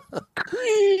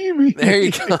 Creamy. There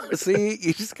you go. See,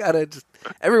 you just gotta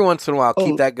every once in a while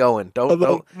keep that going. Don't let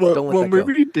that go. When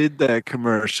we did that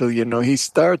commercial, he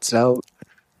starts out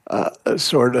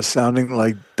sort of sounding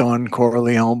like Don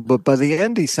Corleone, but by the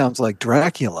end he sounds like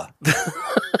Dracula.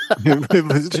 It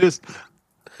was just.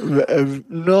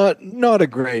 Not a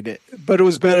great, but it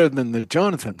was better than the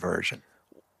Jonathan version.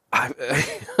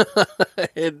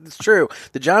 It's true.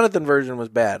 The Jonathan version was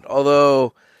bad,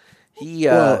 although he.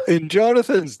 In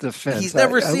Jonathan's defense, he's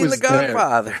never seen The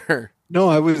Godfather. There. No,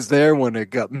 I was there when it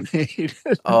got made.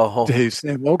 Oh, Dave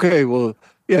said, "Okay, well,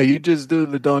 yeah, you just do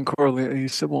the Don Corleone." He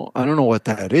said, "Well, I don't know what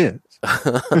that is."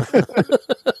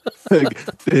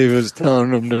 He was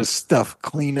telling him to stuff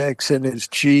Kleenex in his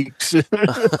cheeks.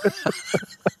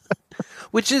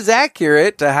 Which is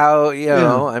accurate to how,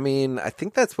 I mean, I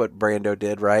think that's what Brando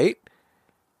did, right?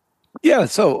 Yeah,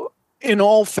 so in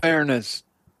all fairness,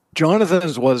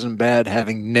 Jonathan's wasn't bad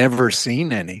having never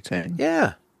seen anything.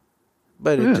 Yeah.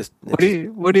 But it just... What do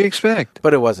you expect?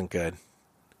 But it wasn't good.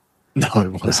 No,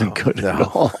 it wasn't good at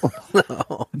all.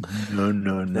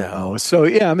 No. So,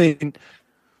 I mean...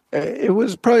 It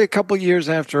was probably a couple years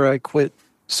after I quit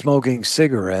smoking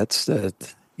cigarettes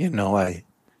that, I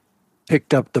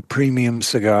picked up the premium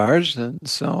cigars. And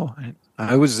so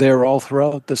I was there all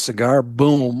throughout the cigar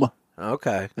boom.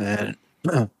 Okay. And,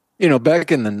 back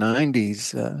in the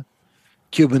 90s,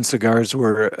 Cuban cigars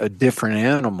were a different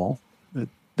animal.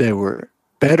 They were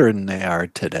better than they are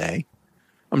today.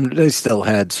 I mean, they still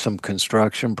had some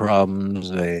construction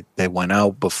problems. They went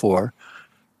out before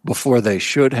they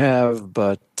should have,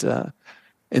 but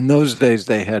in those days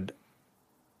they had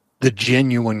the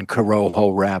genuine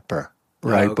Corojo wrapper,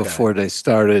 right? Oh, okay. Before they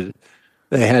started,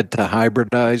 they had to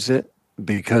hybridize it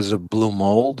because of blue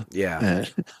mold. Yeah.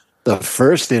 And the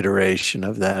first iteration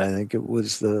of that, I think it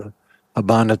was the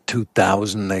Habana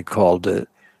 2000, they called it,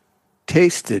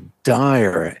 tasted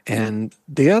dire. And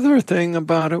the other thing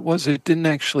about it was it didn't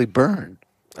actually burn.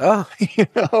 Oh,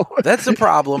 that's a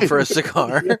problem for a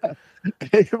cigar. Yeah.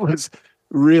 It was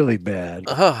really bad.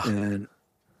 Oh. And,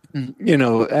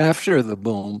 after the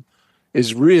boom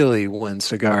is really when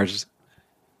cigars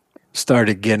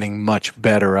started getting much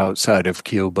better outside of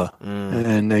Cuba.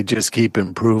 And they just keep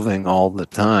improving all the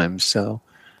time. So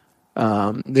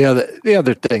the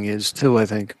other thing is, too, I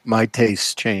think my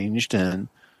tastes changed and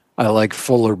I like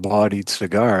fuller bodied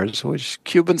cigars, which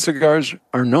Cuban cigars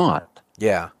are not.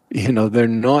 Yeah. They're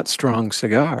not strong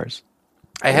cigars.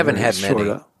 I haven't had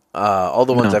many. All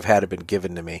the ones I've had have been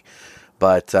given to me,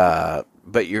 but the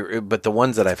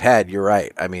ones that I've had, you're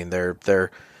right. I mean, if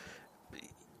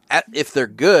they're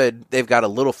good, they've got a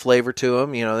little flavor to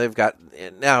them. They've got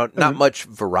not much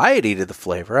variety to the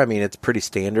flavor. I mean, it's pretty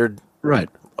standard, right,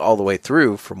 all the way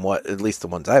through from at least the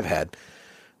ones I've had.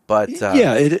 But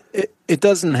it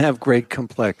doesn't have great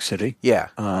complexity. Yeah.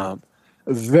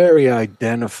 very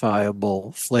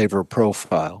identifiable flavor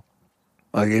profile.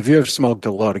 Like if you've smoked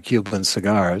a lot of Cuban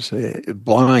cigars,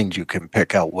 blind you can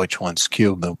pick out which one's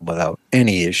Cuban without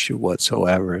any issue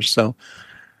whatsoever. So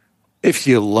if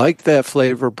you like that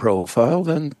flavor profile,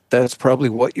 then that's probably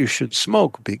what you should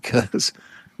smoke because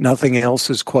nothing else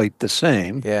is quite the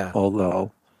same. Yeah.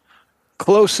 Although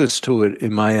closest to it,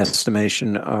 in my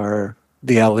estimation, are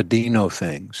the Aladino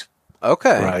things.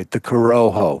 Okay. Right, the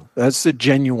Corojo. That's the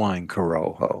genuine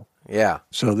Corojo. Yeah.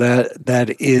 So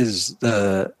that is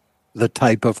the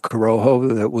type of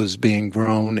Corojo that was being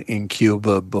grown in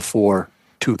Cuba before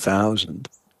 2000.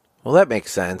 Well, that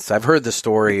makes sense. I've heard the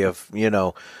story of,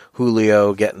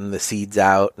 Julio getting the seeds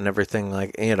out and everything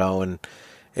and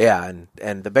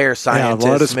the bear scientists. Yeah,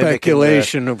 a lot of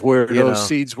speculation of where those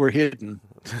seeds were hidden.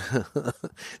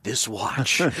 This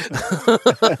watch.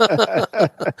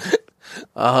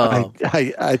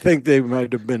 I think they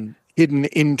might have been hidden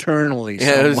internally.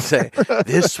 Yeah, I was say,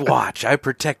 this watch. I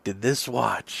protected this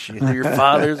watch. Your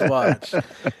father's watch.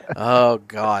 Oh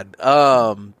God.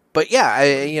 But yeah,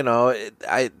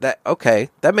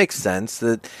 that makes sense.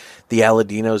 That the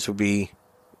Aladinos would be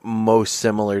most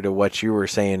similar to what you were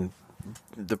saying.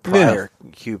 The prior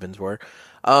Cubans were.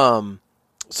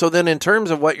 So then, in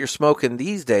terms of what you're smoking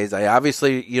these days,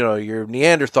 obviously, you're a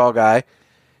Neanderthal guy.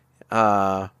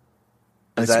 I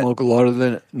smoke a lot of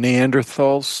the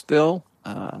Neanderthals still.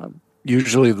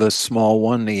 Usually the small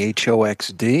one, the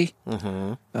HOXD.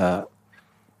 Mm-hmm.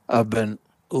 I've been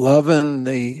loving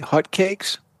the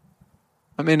hotcakes.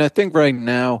 I mean, I think right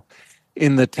now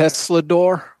in the Tesla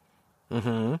door,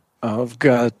 mm-hmm. I've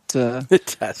got the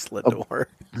Tesla door.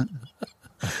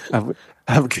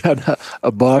 I've got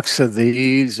a box of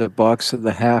these, a box of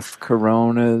the half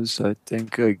Coronas. I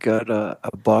think I got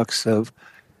a box of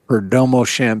Perdomo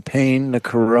Champagne, the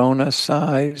Corona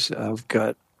size. I've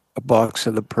got a box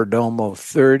of the Perdomo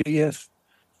 30th,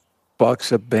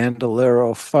 box of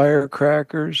Bandolero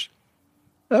firecrackers.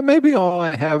 That may be all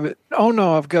I have. Oh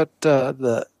no, I've got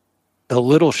the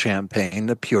little champagne,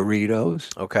 the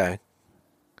Puritos. Okay.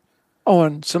 Oh,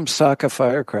 and some Saka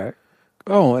firecracker.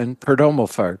 Oh, and Perdomo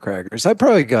firecrackers. I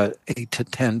probably got 8 to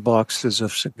 10 boxes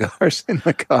of cigars in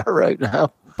the car right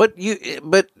now. But you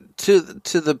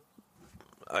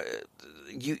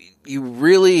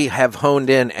really have honed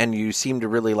in, and you seem to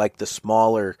really like the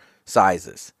smaller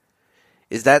sizes.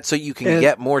 Is that so you can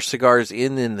get more cigars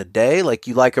in the day? Like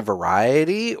you like a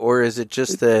variety, or is it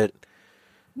just that?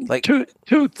 Like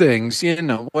two things.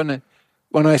 When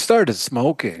I started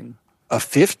smoking, a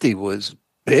 50 was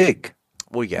big.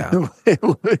 Well, yeah. It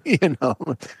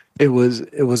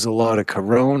was a lot of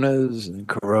Coronas and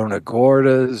Corona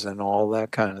Gordas and all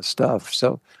that kind of stuff.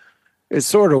 So it's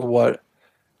sort of what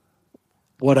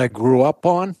I grew up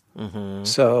on. Mm-hmm.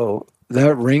 So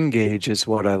that ring gauge is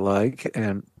what I like.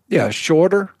 And yeah,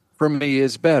 shorter for me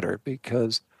is better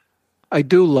because I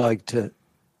do like to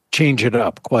change it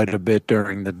up quite a bit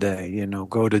during the day,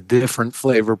 go to different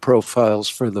flavor profiles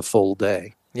for the full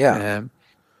day. Yeah.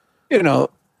 And,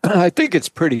 I think it's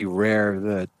pretty rare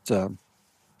that,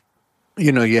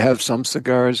 you have some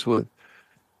cigars with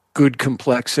good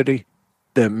complexity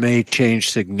that may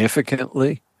change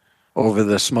significantly over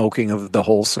the smoking of the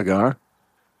whole cigar.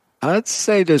 I'd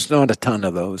say there's not a ton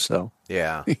of those, though.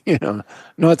 Yeah.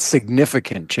 Not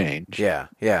significant change. Yeah,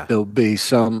 yeah. There'll be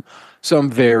some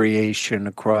variation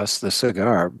across the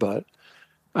cigar, but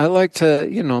I like to,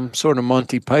 I'm sort of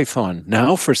Monty Python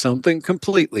now for something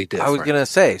completely different. I was going to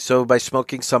say, so by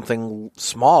smoking something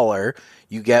smaller,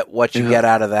 you get what you get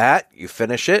out of that, you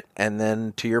finish it, and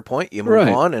then to your point, you move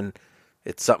on, and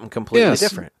it's something completely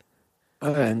different.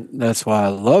 And that's why I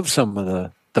love some of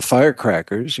the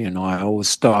firecrackers. I always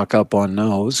stock up on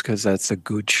those because that's a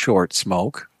good short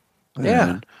smoke. Yeah.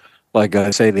 And like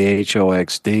I say, the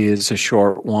HOXD is a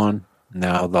short one.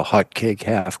 Now the hotcake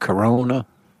half Corona.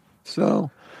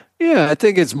 So, yeah, I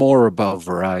think it's more about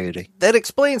variety. That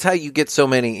explains how you get so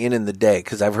many in the day,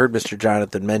 because I've heard Mr.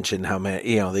 Jonathan mention how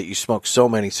many, that you smoke so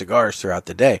many cigars throughout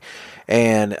the day.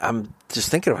 And I'm just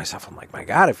thinking to myself, I'm like, my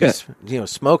God, if he's,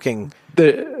 smoking.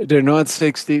 They're not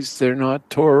 60s, they're not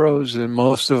Toros, and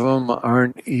most of them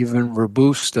aren't even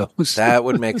Robustos. That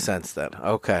would make sense then.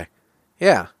 Okay.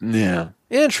 Yeah. Yeah.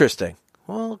 Interesting.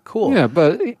 Well, cool. Yeah,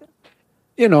 but,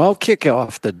 I'll kick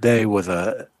off the day with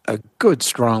a good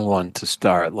strong one to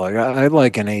start. Like I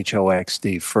like an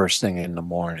HOXD first thing in the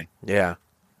morning. Yeah.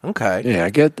 Okay. Yeah,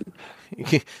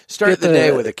 start the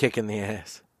day with a kick in the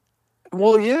ass.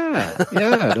 Well, yeah,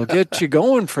 it'll get you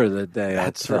going for the day.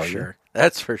 That's for sure.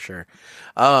 That's for sure.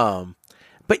 But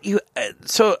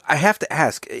so I have to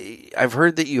ask. I've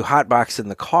heard that you hotbox in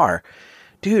the car,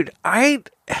 dude. I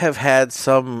have had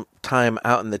some time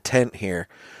out in the tent here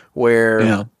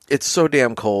where it's so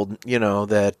damn cold,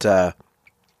 that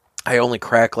I only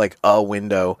crack like a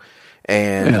window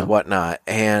and whatnot,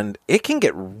 and it can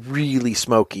get really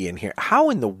smoky in here. How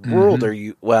in the world are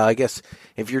you? Well, I guess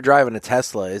if you're driving a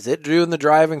Tesla, is it doing the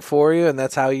driving for you, and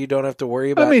that's how you don't have to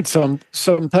worry about? I mean,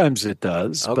 sometimes it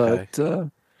does, but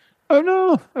oh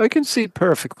no, I can see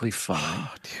perfectly fine.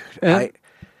 Oh, dude, and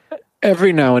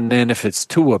every now and then, if it's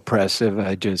too oppressive,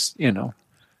 I just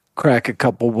crack a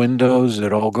couple windows.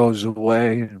 It all goes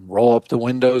away, and roll up the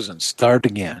windows and start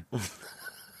again.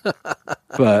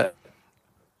 But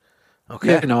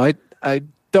I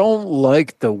don't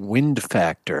like the wind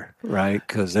factor, right?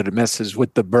 Because it messes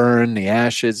with the burn. The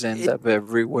ashes end up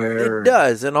everywhere. It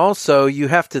does, and also you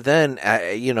have to then,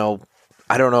 I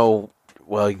don't know.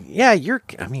 Well, yeah,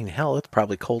 hell, it's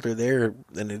probably colder there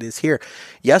than it is here.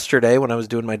 Yesterday, when I was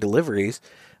doing my deliveries,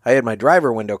 I had my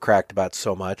driver window cracked about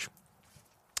so much,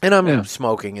 and I'm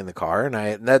smoking in the car,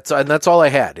 and that's all I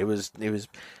had. It was I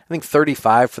think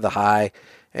 35 for the high,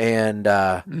 and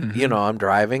I'm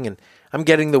driving and I'm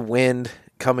getting the wind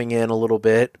coming in a little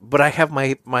bit, but I have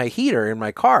my heater in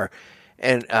my car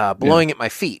and blowing at my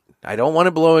feet. I don't want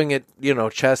it blowing at,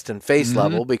 chest and face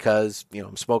level because,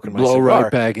 I'm smoking my cigar. Blow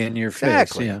right back in your face.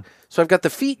 Exactly. Yeah. So I've got the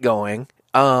feet going.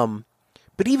 But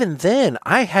even then,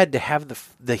 I had to have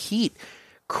the heat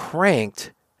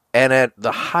cranked and at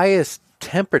the highest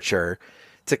temperature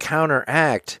to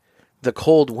counteract the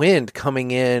cold wind coming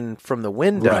in from the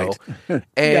window. Right.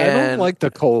 And I don't like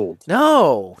the cold.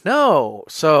 No.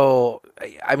 So,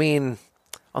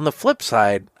 on the flip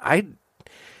side,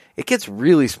 it gets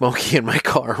really smoky in my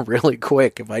car really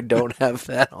quick if I don't have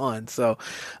that on,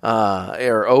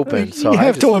 or open. So you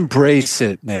have to embrace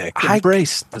it, Nick.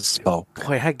 Embrace the smoke.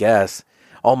 Boy, I guess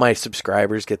all my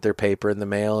subscribers get their paper in the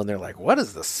mail, and they're like, "What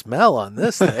is the smell on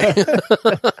this thing?"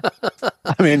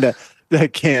 I mean,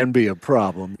 that can be a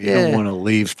problem. You don't want to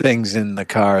leave things in the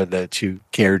car that you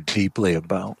care deeply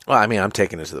about. Well, I'm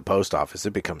taking it to the post office.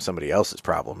 It becomes somebody else's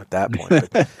problem at that point.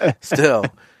 But still.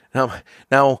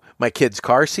 Now, my kid's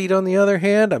car seat, on the other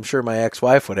hand, I'm sure my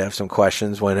ex-wife would have some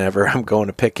questions whenever I'm going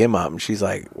to pick him up. And she's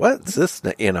like, what's this?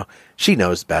 She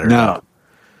knows better now.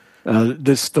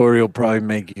 This story will probably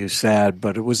make you sad,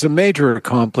 but it was a major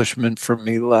accomplishment for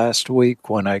me last week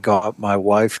when I got my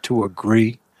wife to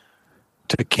agree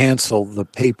to cancel the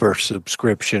paper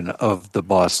subscription of the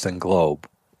Boston Globe.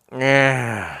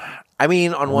 Yeah.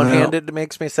 On one hand, it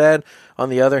makes me sad. On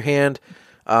the other hand,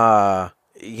 the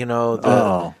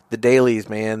dailies,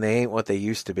 man, they ain't what they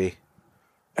used to be.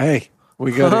 Hey,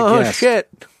 we got a guest. Oh, shit.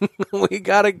 We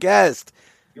got a guest.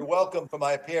 You're welcome for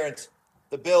my appearance.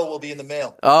 The bill will be in the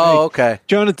mail. Oh, okay.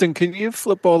 Jonathan, can you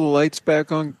flip all the lights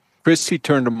back on? Christy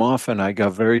turned them off and I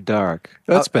got very dark.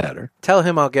 That's better. Tell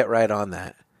him I'll get right on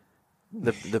that.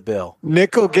 The bill.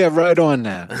 Nick will get right on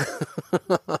that.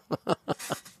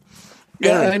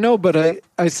 Yeah, I know, but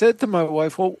I said to my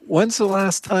wife, well, when's the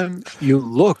last time you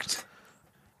looked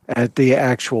at the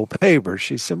actual paper?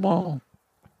 She said, well,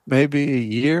 maybe a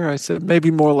year. I said, maybe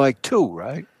more like 2,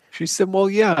 right? She said, well,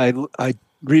 yeah, I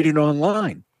read it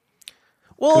online.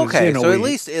 Well, okay, so at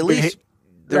least there's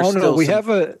still we have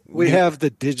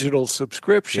the digital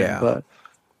subscription, but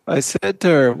I said to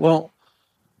her, well,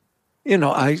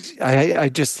 I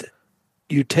just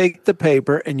you take the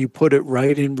paper and you put it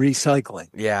right in recycling.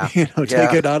 Yeah.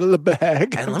 Take it out of the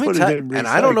bag and put it in recycling. And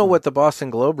I don't know what the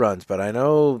Boston Globe runs, but I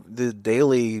know the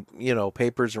daily,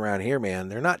 papers around here, man,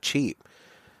 they're not cheap.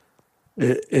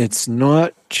 It's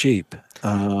not cheap.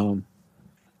 Let's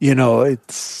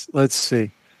see.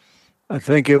 I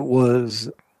think it was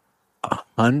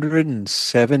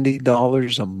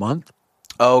 $170 a month.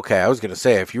 Oh, okay, I was going to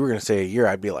say, if you were going to say a year,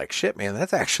 I'd be like, shit, man,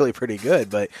 that's actually pretty good.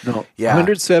 But no, yeah,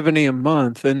 $170 a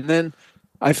month, and then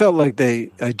I felt like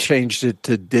I changed it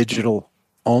to digital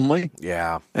only.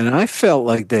 Yeah, and I felt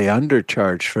like they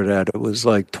undercharged for that. It was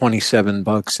like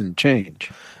 $27 and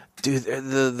change. Dude,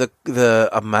 the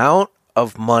amount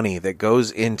of money that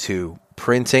goes into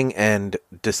printing and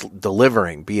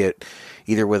delivering, be it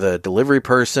either with a delivery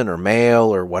person or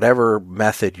mail or whatever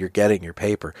method you're getting your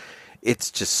paper. It's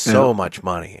just so much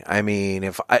money. I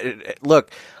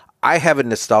have a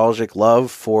nostalgic love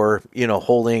for,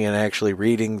 holding and actually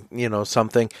reading,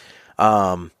 something.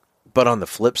 But on the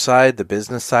flip side, the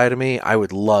business side of me, I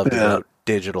would love to go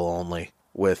digital only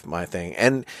with my thing.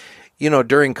 And,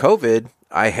 during COVID,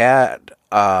 I had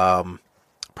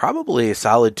probably a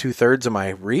solid 2/3 of my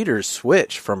readers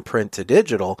switch from print to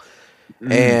digital.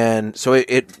 And so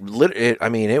it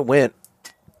went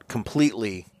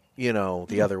completely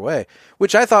the other way,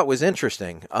 which I thought was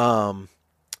interesting. My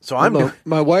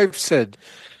wife said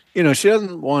she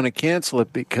doesn't want to cancel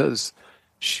it because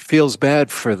she feels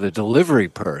bad for the delivery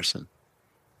person.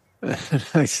 And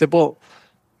I said, well,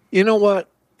 you know what?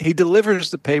 He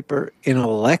delivers the paper in a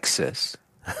Lexus.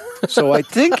 So I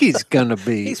think he's going to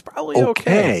be He's probably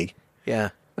okay. Yeah.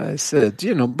 I said,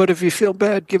 but if you feel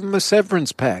bad, give him a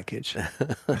severance package.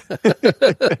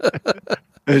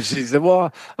 And she said,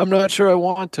 well, I'm not sure I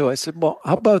want to. I said, well,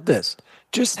 how about this?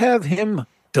 Just have him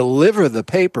deliver the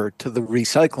paper to the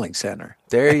recycling center.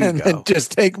 There you and go. then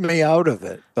just take me out of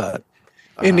it. But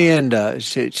in the end,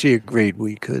 she agreed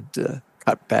we could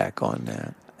cut back on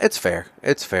that. It's fair.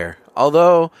 It's fair.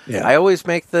 Although I always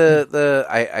make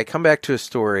I come back to a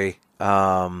story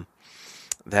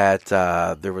that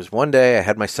there was one day I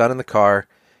had my son in the car.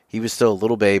 He was still a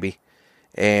little baby,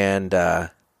 and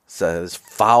so this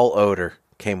foul odor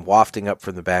came wafting up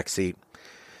from the back seat.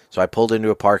 So I pulled into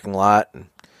a parking lot and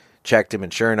checked him,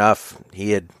 and sure enough,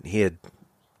 he had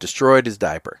destroyed his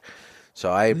diaper.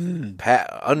 So I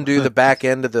undo the back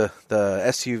end of the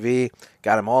SUV,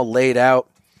 got him all laid out,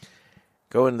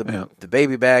 go in the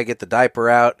baby bag, get the diaper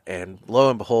out, and lo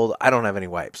and behold, I don't have any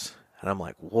wipes. And I'm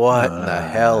like, what in the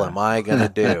hell am I going to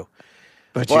do?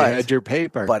 But you had your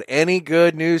paper. But any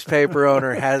good newspaper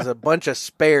owner has a bunch of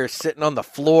spares sitting on the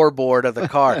floorboard of the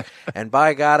car. And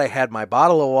by God, I had my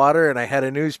bottle of water and I had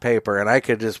a newspaper, and I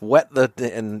could just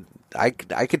and I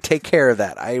could take care of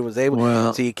that. I was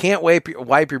able. So you can't wipe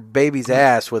your baby's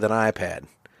ass with an iPad.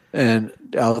 And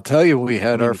I'll tell you, we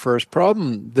had our first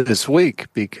problem this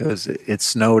week because it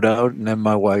snowed out, and then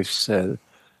my wife said,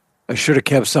 I should have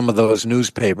kept some of those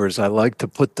newspapers. I like to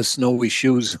put the snowy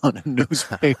shoes on a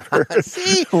newspaper.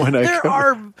 See,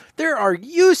 there are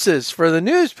uses for the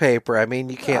newspaper. I mean,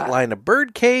 you can't line a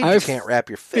bird cage. You can't wrap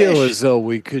your fish. I feel as though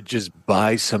we could just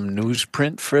buy some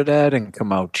newsprint for that and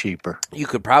come out cheaper. You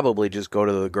could probably just go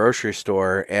to the grocery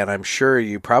store, and I'm sure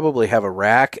you probably have a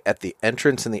rack at the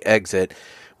entrance and the exit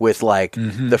with like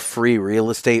the free real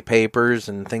estate papers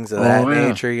and things of that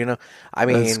nature, I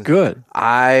mean, that's good.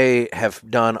 I have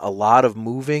done a lot of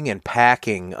moving and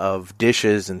packing of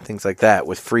dishes and things like that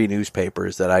with free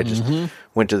newspapers that I just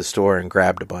went to the store and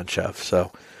grabbed a bunch of.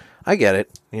 So I get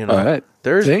it. All right.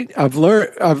 I've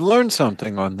learned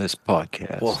something on this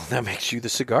podcast. Well, that makes you the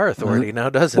cigar authority now,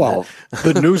 doesn't it? Well,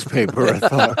 the newspaper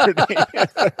authority.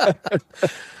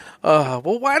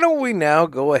 Well, why don't we now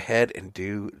go ahead and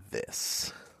do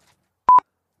this?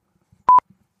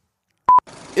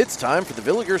 It's time for the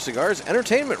Villiger Cigars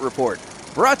Entertainment Report,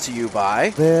 brought to you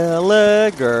by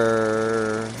Villiger.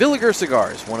 Villiger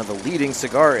Cigars, one of the leading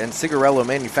cigar and cigarello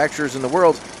manufacturers in the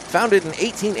world, founded in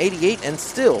 1888 and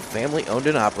still family-owned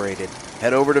and operated.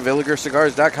 Head over to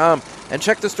VilligerCigars.com and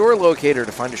check the store locator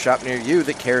to find a shop near you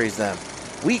that carries them.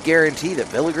 We guarantee that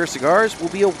Villiger Cigars will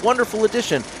be a wonderful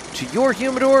addition to your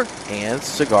humidor and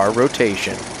cigar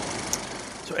rotation.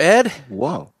 So, Ed?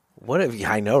 Whoa. What have you?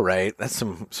 I know, right? That's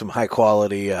some high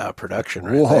quality production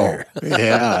right there.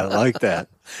 Yeah, I like that.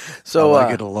 So I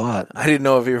like it a lot. I didn't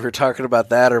know if you were talking about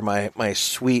that or my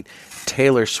sweet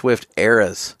Taylor Swift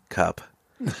Eras cup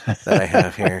that I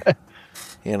have here.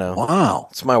 Wow,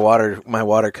 it's my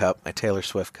water cup, my Taylor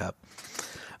Swift cup.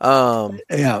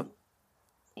 Yeah.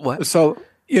 What? So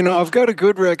I've got a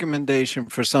good recommendation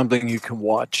for something you can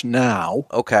watch now.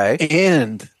 Okay.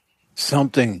 And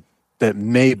something that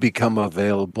may become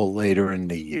available later in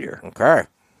the year. Okay.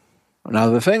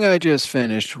 Now, the thing I just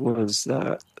finished was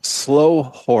Slow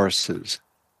Horses.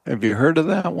 Have you heard of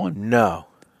that one? No.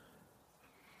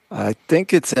 I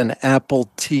think it's an Apple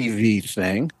TV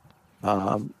thing.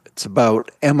 It's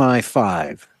about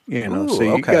MI5, Ooh, so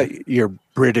you got your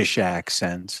British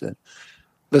accents. And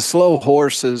the Slow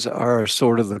Horses are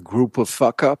sort of the group of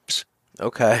fuck-ups.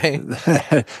 Okay.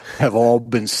 That have all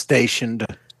been stationed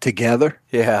together.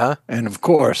 Yeah. And of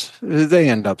course, they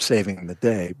end up saving the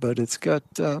day. But it's got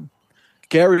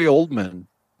Gary Oldman.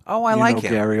 Oh, I like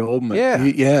him. Gary Oldman.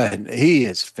 Yeah. And he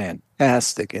is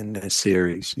fantastic in this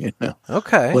series,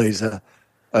 Okay. Plays a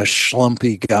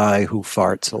schlumpy guy who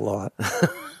farts a lot.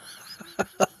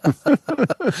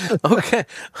 Okay.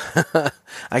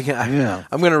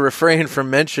 I'm going to refrain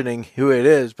from mentioning who it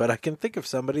is, but I can think of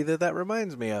somebody that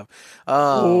reminds me of.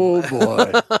 Oh,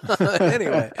 boy.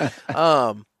 Anyway.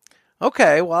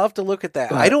 Okay, well, I'll have to look at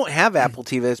that. I don't have Apple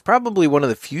TV. It's probably one of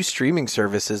the few streaming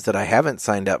services that I haven't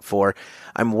signed up for.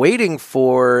 I'm waiting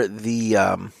for the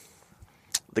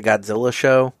Godzilla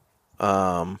show.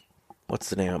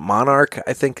 What's the name? Monarch,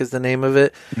 I think is the name of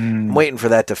it. I'm waiting for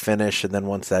that to finish, and then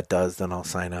once that does, then I'll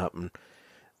sign up. And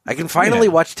I can finally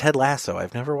watch Ted Lasso.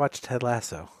 I've never watched Ted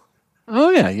Lasso.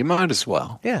 Oh, yeah, you might as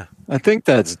well. Yeah. I think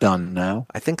that's done now.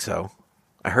 I think so.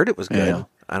 I heard it was good. Yeah.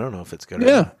 I don't know if it's good or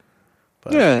not.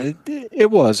 But, yeah,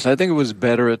 it was. I think it was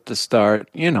better at the start.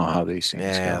 You know how these things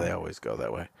yeah, go. they always go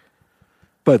that way.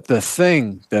 But the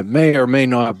thing that may or may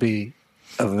not be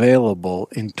available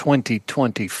in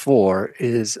 2024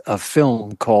 is a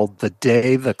film called The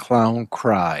Day the Clown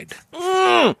Cried.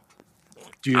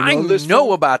 Do you know this know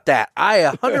film? about that. I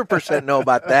 100% know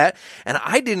about that. And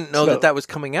I didn't know that was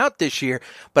coming out this year,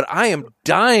 but I am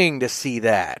dying to see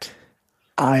that.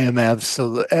 I am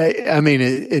absolutely. I mean,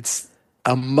 it's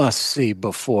a must-see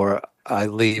before I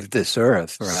leave this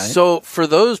earth, right? So for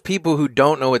those people who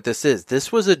don't know what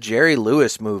this was a Jerry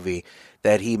Lewis movie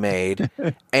that he made.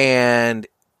 And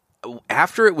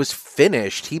after it was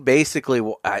finished, he basically,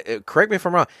 correct me if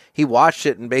I'm wrong, he watched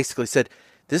it and basically said,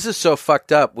 "This is so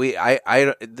fucked up. They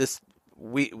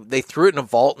threw it in a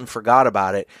vault and forgot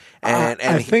about it." And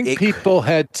I think people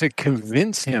had to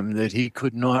convince him that he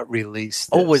could not release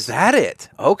this. Oh, was that it?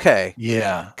 Okay.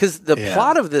 Yeah. Because the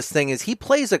plot of this thing is he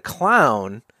plays a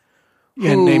clown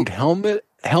named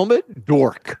Helmet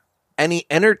Dork. And he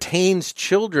entertains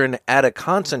children at a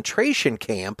concentration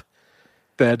camp.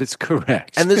 That is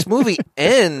correct. And this movie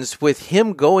ends with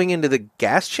him going into the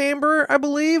gas chamber, I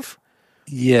believe.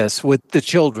 Yes, with the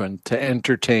children to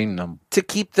entertain them. To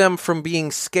keep them from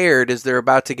being scared as they're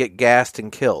about to get gassed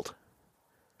and killed.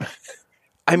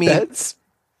 I mean, that's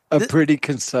a pretty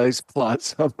concise plot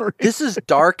summary. This is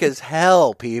dark as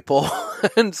hell, people.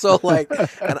 And so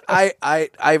and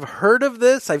I've heard of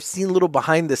this. I've seen little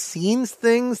behind the scenes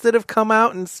things that have come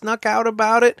out and snuck out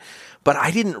about it, but I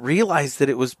didn't realize that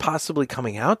it was possibly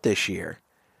coming out this year.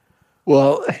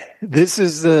 Well, this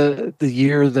is the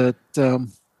year that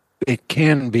it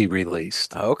can be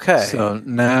released. Okay. So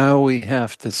now we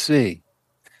have to see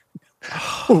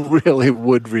who really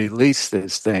would release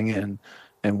this thing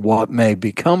and what may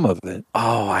become of it.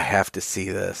 Oh, I have to see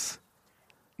this.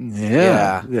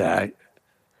 Yeah.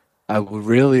 I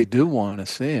really do want to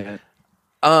see it.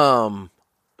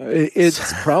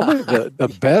 It's probably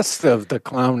the best of the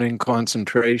clowning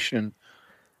concentration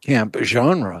camp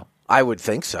genre. I would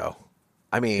think so.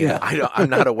 I mean, I'm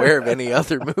not aware of any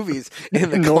other movies in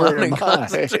the clowning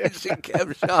concentration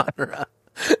camp genre.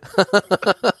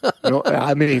 No,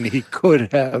 I mean, he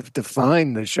could have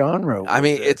defined the genre. I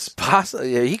mean, it's possible.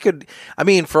 Yeah, he could. I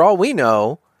mean, for all we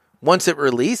know, once it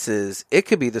releases, it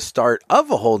could be the start of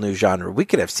a whole new genre. We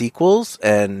could have sequels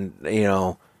and,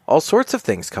 all sorts of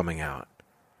things coming out.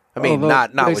 I mean,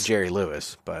 not with Jerry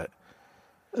Lewis, but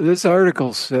this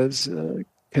article says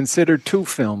consider two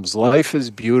films, Life is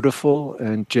Beautiful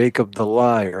and Jacob the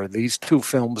Liar. These two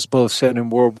films, both set in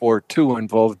World War II,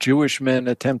 involve Jewish men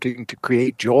attempting to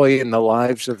create joy in the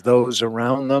lives of those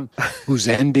around them whose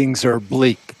endings are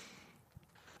bleak.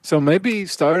 So maybe he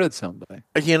started something.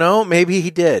 Maybe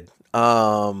he did.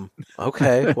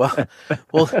 Okay.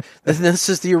 Well, this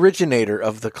is the originator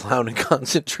of the clown and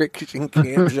concentration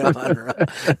camp genre.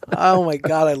 Oh my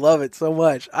God, I love it so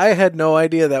much. I had no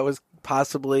idea that was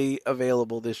possibly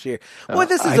available this year. Boy,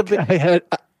 this is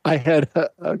I had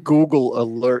a Google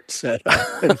alert set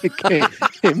up, and it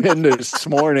came in this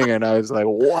morning, and I was like,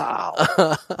 wow.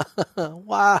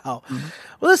 Wow.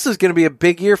 Well, this is going to be a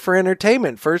big year for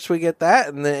entertainment. First we get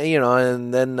that, and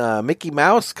then, Mickey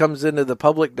Mouse comes into the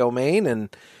public domain, and,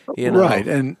 Right,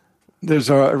 and there's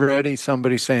already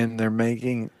somebody saying they're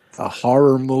making a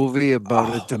horror movie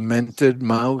about a demented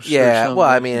mouse. Yeah, well,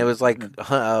 I mean, it was like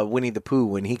Winnie the Pooh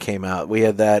when he came out. We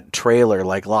had that trailer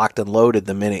locked and loaded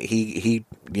the minute he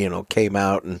came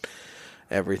out and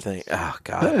everything. Oh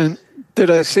God! And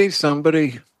did I see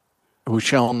somebody who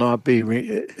shall not be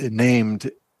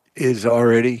named is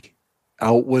already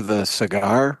out with a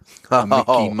cigar, a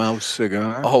Mickey Mouse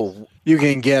cigar? Oh, you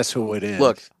can guess who it is.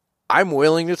 Look. I'm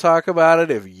willing to talk about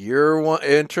it if you're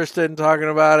interested in talking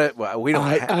about it. Well, we don't.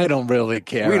 I don't really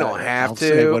care. We don't have I'll to.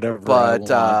 Say whatever but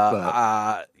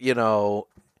I want,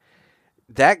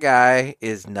 that guy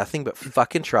is nothing but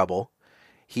fucking trouble.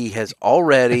 He has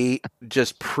already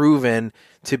just proven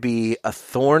to be a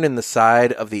thorn in the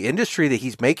side of the industry that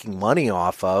he's making money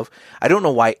off of. I don't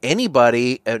know why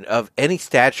anybody of any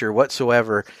stature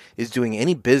whatsoever is doing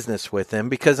any business with him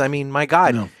because, I mean, my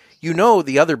God. No.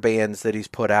 The other bands that he's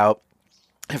put out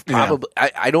have probably. Yeah.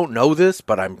 I don't know this,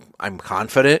 but I'm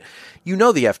confident. The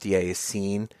FDA has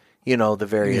seen the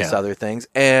various other things,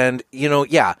 and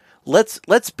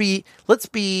let's be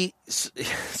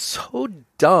so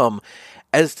dumb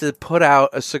as to put out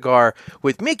a cigar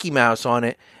with Mickey Mouse on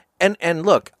it. And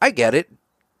look, I get it.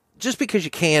 Just because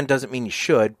you can doesn't mean you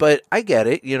should, but I get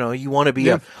it. You want to be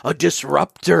a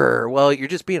disruptor. Well, you're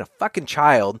just being a fucking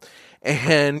child.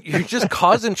 And you're just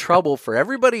causing trouble for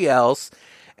everybody else.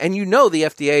 And the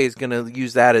FDA is going to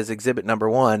use that as exhibit number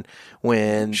one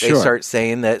when they start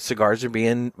saying that cigars are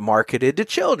being marketed to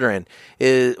children.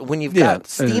 When you've got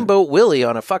Steamboat Willie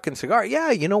on a fucking cigar,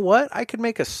 you know what? I could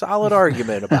make a solid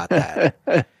argument about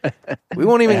that. We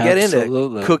won't even get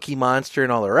into Cookie Monster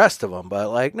and all the rest of them,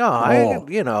 but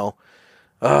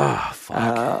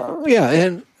fuck.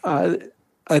 And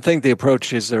I think the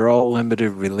approach is they're all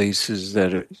limited releases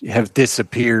that have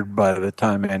disappeared by the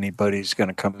time anybody's going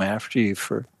to come after you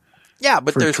for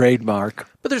there's trademark.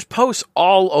 But there's posts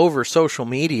all over social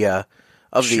media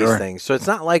of these things, so it's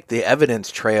not like the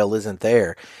evidence trail isn't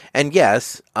there. And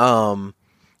yes,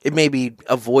 it maybe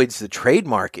avoids the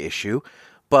trademark issue,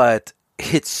 but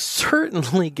it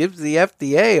certainly gives the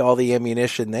FDA all the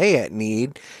ammunition they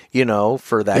need,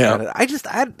 for that kind of.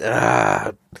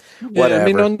 Whatever. I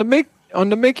mean, on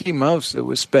the Mickey Mouse, there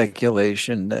was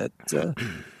speculation that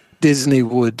Disney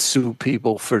would sue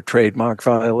people for trademark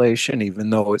violation, even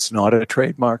though it's not a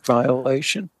trademark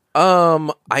violation.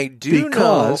 I do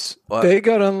because they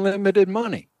got unlimited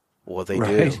money. Well, they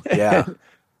do, yeah.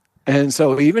 And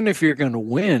so, even if you're going to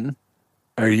win,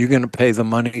 are you going to pay the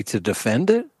money to defend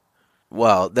it?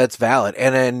 Well, that's valid.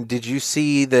 And then, did you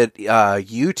see that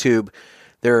YouTube?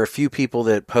 There are a few people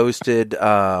that posted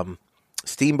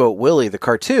Steamboat Willie, the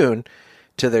cartoon,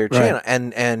 to their channel,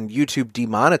 and YouTube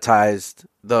demonetized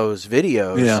those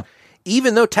videos,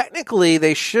 even though technically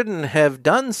they shouldn't have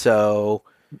done so,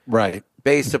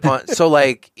 based upon it's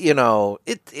I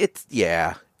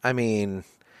mean,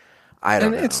 I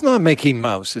don't know. It's not Mickey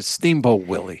Mouse, it's Steamboat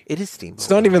Willie. It is Steamboat. It's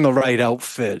not even the right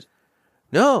outfit.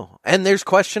 No, and there's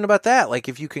question about that. Like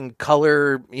if you can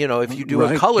color, if you do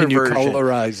a color version,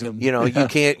 colorize him?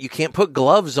 You can't put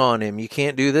gloves on him. You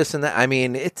can't do this and that. I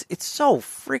mean, it's so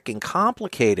freaking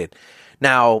complicated.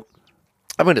 Now,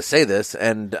 I'm going to say this,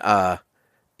 and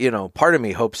part of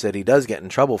me hopes that he does get in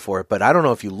trouble for it. But I don't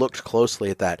know if you looked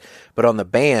closely at that. But on the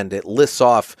band, it lists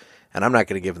off, and I'm not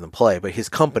going to give them play, but his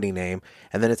company name,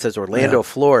 and then it says Orlando,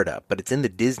 Florida, but it's in the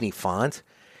Disney font,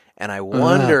 and I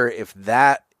wonder if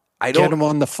that. Get him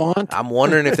on the font? I'm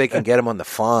wondering if they can get him on the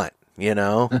font,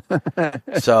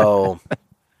 So,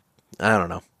 I don't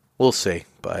know. We'll see.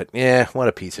 But, what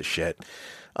a piece of shit.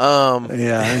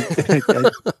 I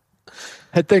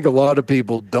think a lot of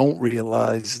people don't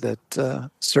realize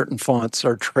that certain fonts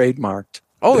are trademarked.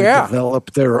 Oh, they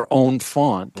develop their own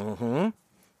font. Mm-hmm.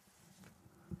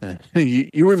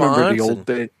 You remember the old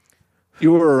days.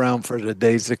 You were around for the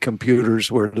days of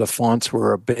computers where the fonts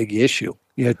were a big issue.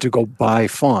 You had to go buy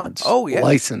fonts. Oh, yeah.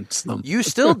 License them. You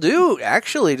still do,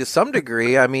 actually, to some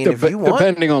degree. I mean, if you want...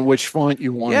 Depending on which font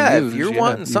you want to use. If you're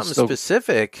wanting something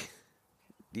specific,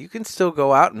 you can still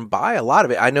go out and buy a lot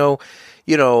of it. I know,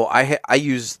 I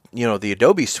use, the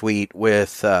Adobe suite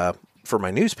with for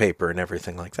my newspaper and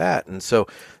everything like that. And so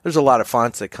there's a lot of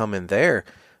fonts that come in there.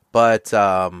 But...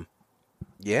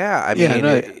 I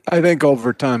mean, I think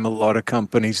over time, a lot of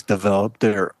companies develop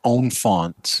their own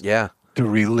fonts to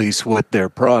release with their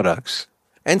products.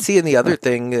 And see, and the other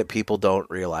thing that people don't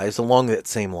realize along that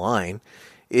same line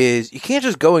is you can't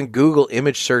just go and Google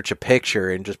image search a picture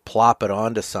and just plop it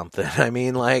onto something. I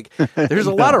mean, there's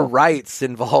a lot of rights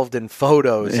involved in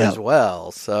photos as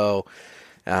well. So,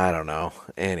 I don't know.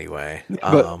 Anyway.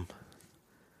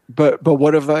 But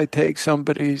what if I take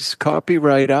somebody's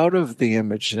copyright out of the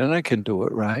image? Then I can do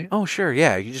it, right? Oh, sure,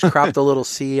 yeah. You just crop the little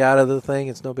C out of the thing.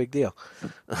 It's no big deal.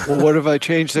 Well, what if I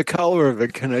change the color of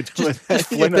it? Can I do just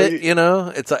flip it,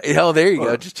 It's like, there you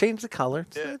go. Just change the color.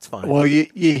 It's fine. Well, you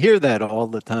hear that all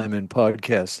the time in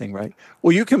podcasting, right?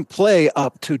 Well, you can play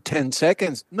up to 10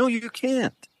 seconds. No, you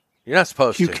can't. You're not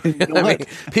supposed to. I mean,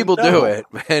 people do it,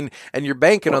 and you're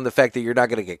banking on the fact that you're not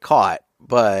going to get caught.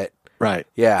 But right,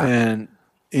 yeah, and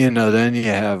then you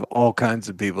have all kinds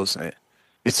of people saying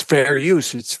it's fair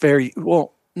use. It's fair.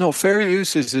 Well, no, fair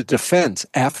use is a defense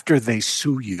after they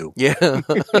sue you. Yeah,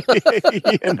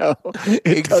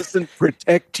 it doesn't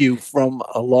protect you from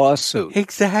a lawsuit.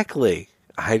 Exactly.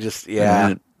 I just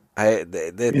no,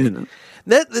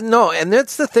 and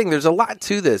that's the thing. There's a lot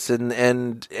to this,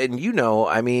 and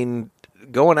I mean,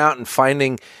 going out and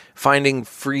finding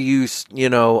free use,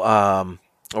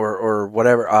 or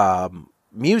whatever,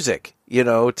 music,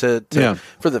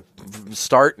 for the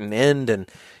start and end and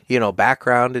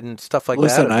background and stuff like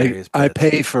that. Listen, I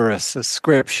pay for a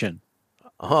subscription.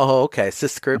 Oh, okay,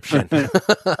 subscription.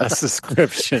 A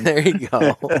subscription. There you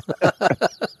go.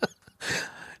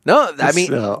 No, I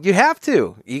mean you have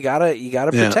to. You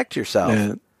gotta protect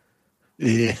yourself.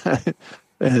 And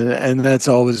that's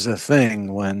always the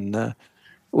thing when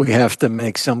we have to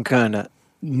make some kind of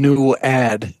new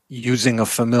ad using a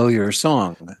familiar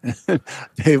song.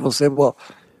 People say, "Well,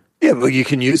 Yeah, but you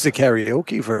can use the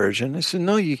karaoke version. I said,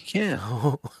 no, you can't.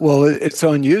 Well, it's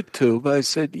on YouTube. I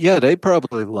said, yeah, they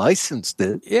probably licensed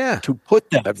it Yeah. to put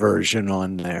that version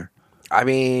on there. I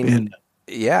mean,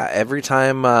 yeah, every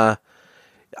time I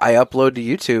upload to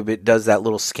YouTube, it does that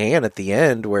little scan at the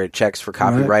end where it checks for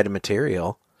copyrighted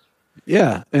material.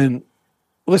 Yeah, and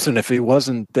listen, if he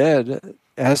wasn't dead,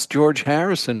 ask George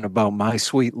Harrison about My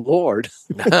Sweet Lord,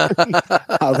 how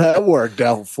that worked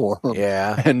out for him.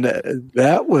 Yeah. And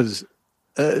that was,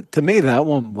 to me, that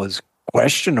one was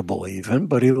questionable even,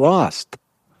 but he lost.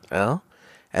 Well,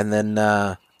 and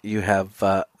then you have,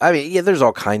 I mean, yeah, there's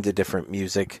all kinds of different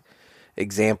music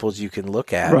examples you can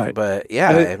look at. Right. But yeah,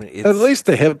 I mean, at least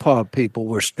the hip hop people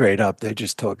were straight up. They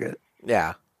just took it.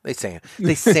 Yeah. They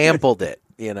sampled it,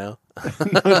 you know?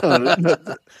 No.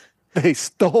 They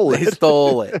stole it. They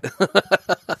stole it.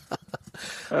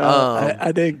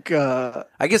 I think. I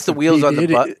guess the wheels on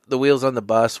the wheels on the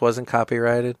bus wasn't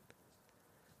copyrighted.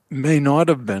 May not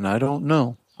have been. I don't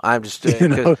know. I'm just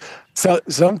so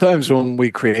sometimes when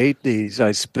we create these,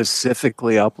 I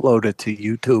specifically upload it to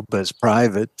YouTube as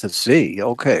private to see.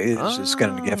 Okay, it's just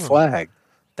going to get flagged.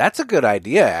 That's a good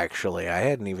idea, actually. I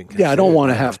hadn't even considered. Yeah, I don't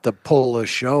want to have to pull a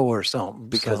show or something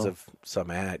because of some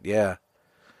ad. Yeah.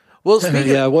 Well,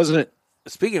 speaking of wasn't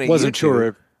YouTube,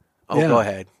 sure. Go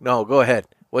ahead. No, go ahead.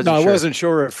 I wasn't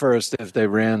sure at first if they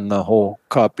ran the whole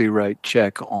copyright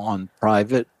check on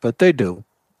private, but they do.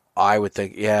 I would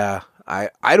think, yeah. I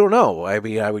don't know. I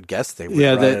mean, I would guess they would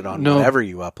run it on whatever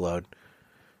you upload.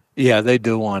 Yeah, they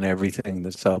do on everything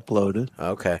that's uploaded.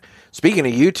 Okay. Speaking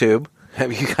of YouTube,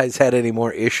 have you guys had any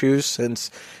more issues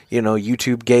since,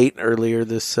 YouTube Gate earlier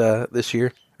this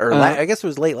year? Or I guess it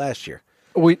was late last year.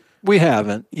 We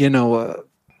haven't.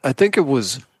 I think it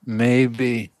was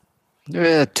maybe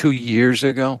 2 years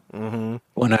ago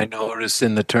when I noticed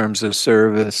in the terms of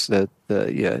service that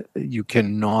you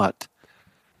cannot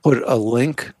put a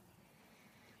link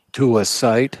to a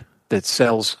site that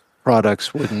sells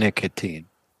products with nicotine.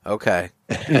 Okay.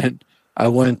 And I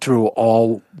went through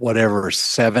all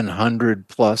 700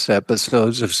 plus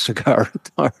episodes of Cigar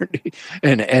Authority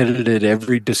and edited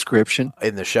every description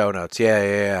in the show notes.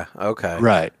 Yeah. Okay.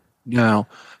 Right. Now,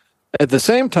 at the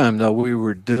same time, though, we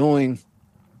were doing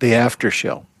the after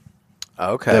show.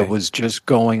 Okay. That was just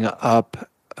going up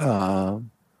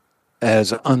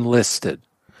as unlisted,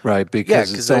 right?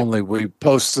 Because it's only we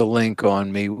post the link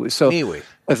on MeWe. So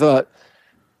I thought,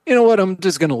 you know what? I'm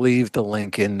just going to leave the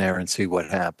link in there and see what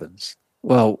happens.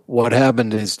 Well, what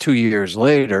happened is 2 years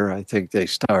later, I think they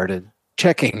started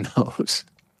checking those.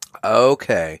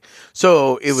 Okay.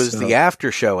 So it was the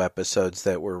after show episodes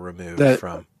that were removed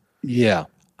from. Yeah.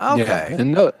 Okay. Yeah.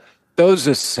 And those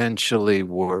essentially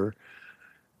were,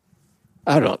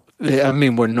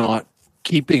 we're not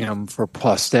keeping them for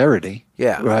posterity.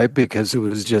 Yeah. Right? Because it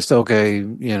was just,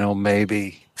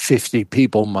 maybe 50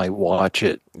 people might watch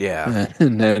it. Yeah.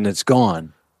 And then it's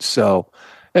gone. So,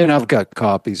 and I've got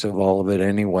copies of all of it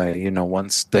anyway.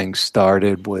 Once things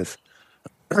started with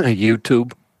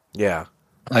YouTube. Yeah.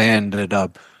 I ended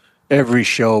up every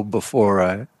show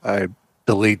before I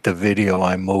delete the video,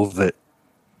 I move it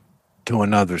to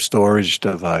another storage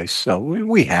device. So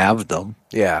we have them.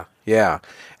 Yeah.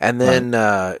 And then,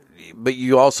 but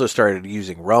you also started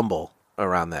using Rumble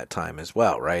around that time as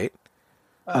well, right?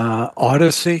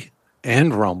 Odyssey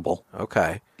and Rumble.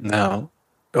 Okay. Now,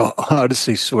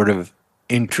 Odyssey sort of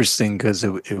interesting because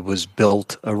it was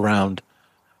built around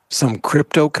some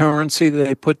cryptocurrency that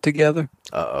they put together.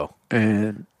 Uh-oh.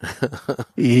 And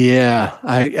yeah,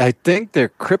 I think their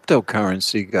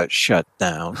cryptocurrency got shut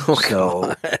down. Oh,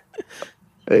 so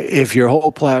if your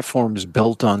whole platform is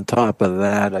built on top of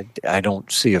that, I don't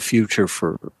see a future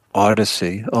for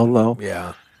Odyssey. Although,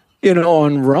 yeah,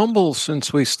 on Rumble,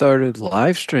 since we started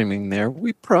live streaming there,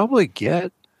 we probably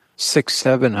get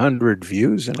 600-700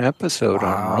 views an episode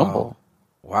on Rumble.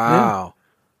 Wow. Yeah.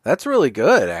 That's really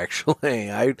good,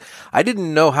 actually. I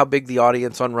didn't know how big the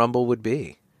audience on Rumble would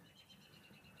be.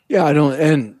 Yeah, I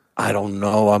don't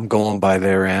know. I'm going by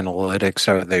their analytics.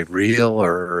 Are they real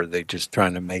or are they just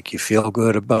trying to make you feel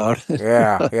good about it?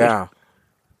 Yeah.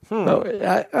 So,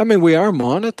 we are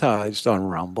monetized on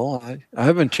Rumble. I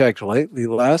haven't checked lately.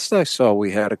 Last I saw,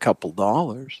 we had a couple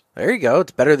dollars. There you go.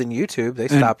 It's better than YouTube. They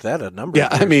stopped that a number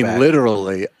of years back.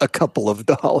 Literally a couple of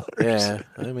dollars. Yeah,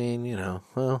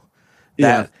 well.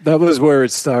 That was where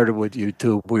it started with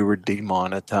YouTube. We were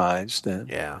demonetized.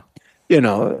 And,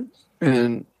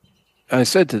 and I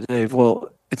said to Dave,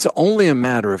 well, it's only a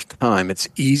matter of time. It's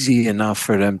easy enough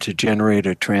for them to generate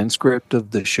a transcript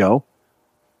of the show.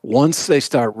 Once they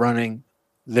start running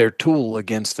their tool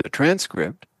against the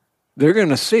transcript, they're going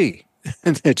to see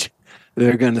that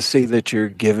they're going to see that you're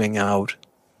giving out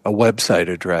a website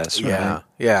address, right?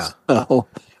 Yeah. So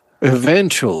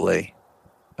eventually,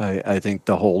 I think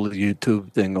the whole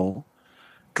YouTube thing will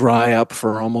dry up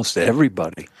for almost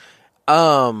everybody.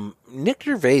 Nick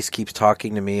Gervais keeps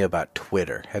talking to me about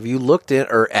Twitter. Have you looked in,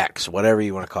 or X, whatever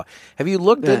you want to call it? Have you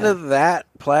looked into that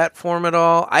platform at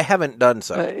all? I haven't done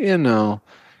so.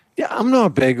 I'm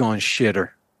not big on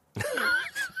shitter.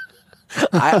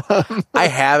 I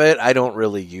have it. I don't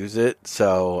really use it,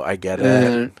 so I get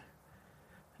it.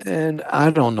 And I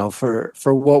don't know, for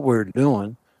what we're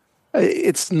doing,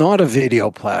 it's not a video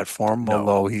platform,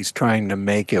 although he's trying to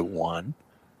make it one.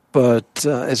 But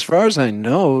as far as I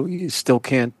know, you still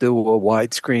can't do a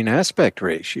widescreen aspect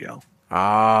ratio.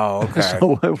 Oh, okay.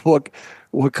 So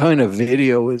what kind of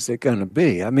video is it going to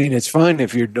be? I mean, it's fine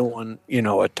if you're doing,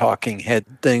 a talking head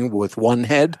thing with one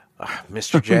head.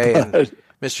 Mr.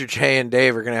 J and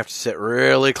Dave are going to have to sit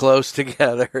really close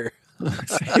together.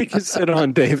 You can sit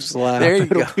on Dave's lap. There you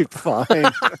It'll go. be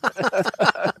fine.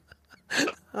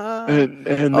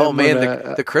 And oh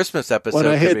man, the Christmas episode. When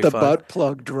I hit the fun. butt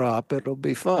plug drop, it'll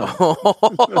be fun.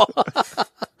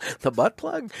 The butt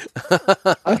plug?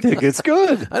 I think it's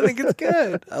good. I think it's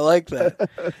good. I like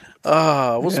that.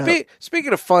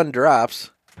 Speaking of fun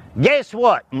drops, guess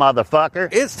what, motherfucker?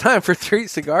 it's time for 3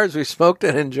 cigars we smoked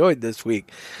and enjoyed this week,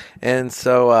 and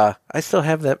so I still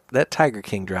have that Tiger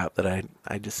King drop that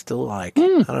I just still like.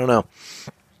 I don't know.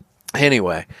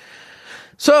 Anyway.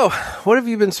 So, what have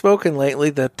you been smoking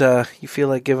lately that you feel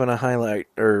like giving a highlight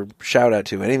or shout out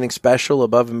to? Anything special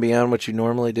above and beyond what you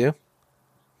normally do?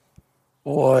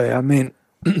 Boy, I mean,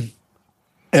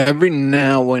 every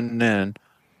now and then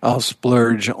I'll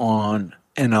splurge on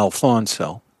an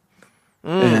Alfonso.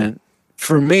 And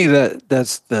for me,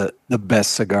 that's the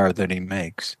best cigar that he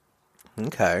makes.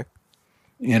 Okay.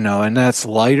 And that's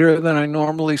lighter than I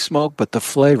normally smoke, but the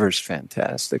flavor's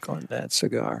fantastic on that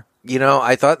cigar.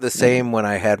 I thought the same when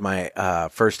I had my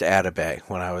first Atabay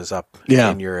when I was up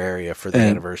in your area for the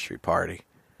anniversary party.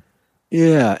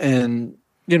 Yeah, and,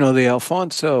 the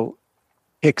Alfonso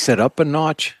kicks it up a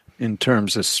notch in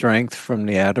terms of strength from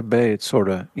the Atabay. It's sort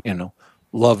of,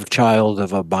 love child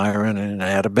of a Byron and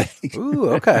an Atabay. Ooh,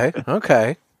 okay,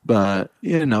 okay. But,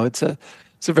 it's a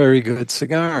very good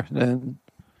cigar. And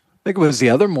I think it was the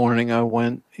other morning I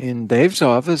went in Dave's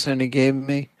office and he gave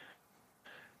me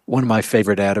one of my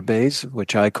favorite Atabays,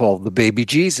 which I call the Baby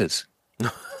Jesus.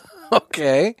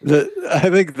 Okay. I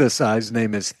think the size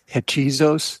name is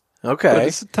Hechizos. Okay. But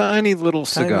it's a tiny little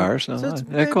cigar, so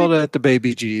I call that the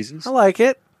Baby Jesus. I like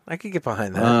it. I could get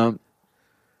behind that.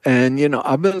 And,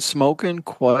 I've been smoking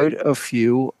quite a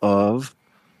few of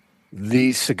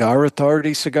the Cigar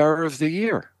Authority Cigar of the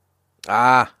Year.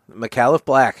 McAuliffe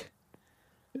Black.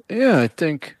 Yeah, I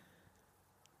think...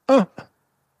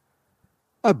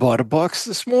 I bought a box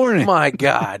this morning. My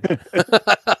God.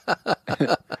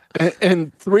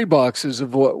 and 3 boxes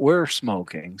of what we're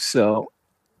smoking. So,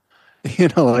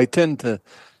 I tend to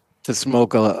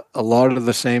smoke a lot of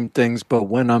the same things, but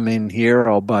when I'm in here,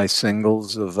 I'll buy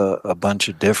singles of a bunch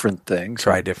of different things.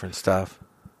 Try different stuff.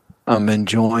 I'm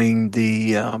enjoying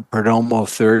the Perdomo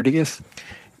 30th.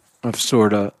 I've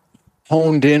sort of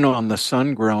honed in on the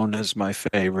Sun-Grown as my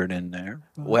favorite in there.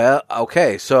 Well,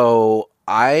 okay, so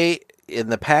in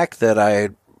the pack that I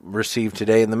received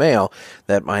today in the mail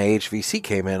that my HVC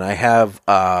came in, I have,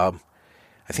 I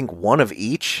think, one of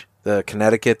each, the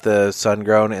Connecticut, the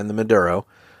Sun-Grown, and the Maduro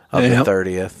of the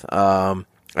 30th.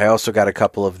 I also got a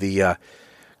couple of the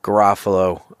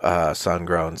Garofalo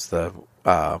Sun-Growns.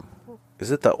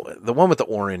 Is it the one with the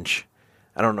orange?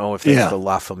 I don't know if it's the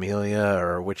La Familia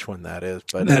or which one that is,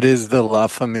 but that is the La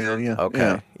Familia.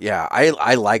 Okay, yeah,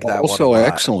 I like that one. Also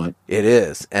excellent. It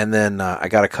is, and then I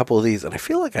got a couple of these, and I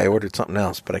feel like I ordered something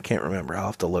else, but I can't remember. I'll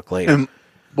have to look later. And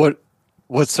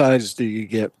what size do you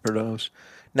get for those?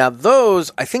 Now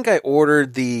those, I think I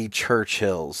ordered the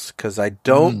Churchills because I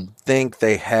don't think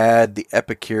they had the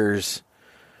Epicures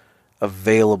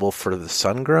available for the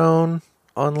Sun-Grown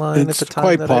online at the time.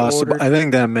 Quite that possible. I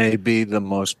think that may be the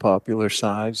most popular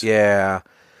size. Yeah.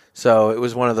 So it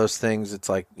was one of those things. It's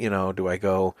like, do I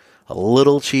go a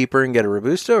little cheaper and get a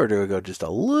Robusto, or do I go just a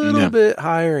little bit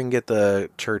higher and get the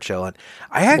Churchill? And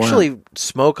I actually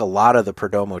smoke a lot of the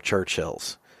Perdomo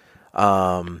Churchills.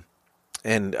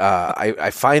 And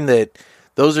I find that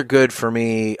those are good for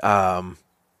me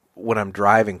when I'm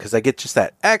driving because I get just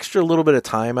that extra little bit of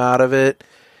time out of it.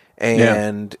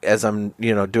 And as I'm,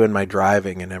 doing my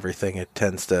driving and everything, it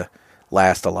tends to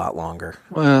last a lot longer.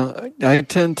 Well, I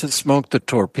tend to smoke the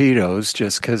Torpedoes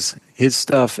just because his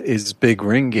stuff is big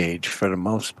ring gauge for the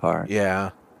most part. Yeah.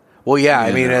 Well, yeah,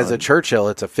 I mean, as a Churchill,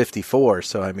 it's a 54.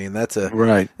 So, I mean, that's a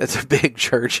big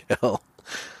Churchill.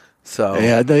 So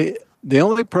yeah, the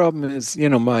only problem is,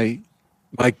 my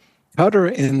cutter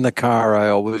in the car, I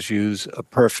always use a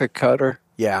perfect cutter.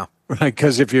 Yeah. Right,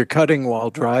 because if you're cutting while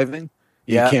driving,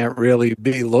 you can't really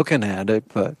be looking at it,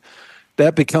 but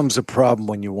that becomes a problem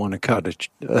when you want to cut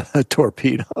a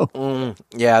torpedo.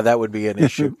 Yeah, that would be an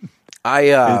issue.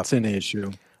 It's an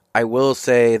issue. I will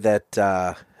say that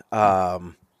I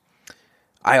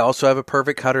also have a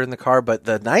perfect cutter in the car, but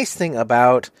the nice thing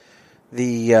about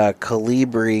the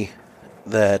Calibri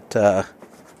that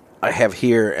I have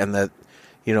here and that,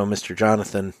 Mr.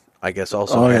 Jonathan, I guess,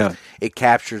 also has, it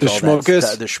captures all that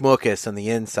stuff, the schmuckus on the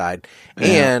inside.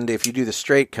 Yeah. And if you do the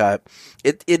straight cut,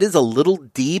 it is a little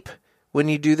deep when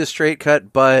you do the straight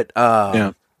cut, but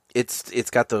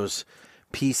it's got those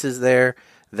pieces there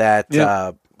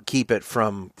that keep it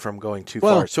from going too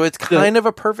far. So it's kind of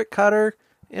a perfect cutter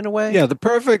in a way. Yeah, the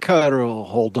perfect cutter will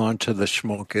hold on to the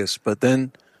schmuckus, but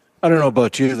then I don't know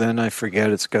about you, then I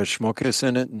forget it's got schmuckus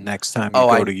in it, and next time you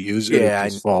go to use it, it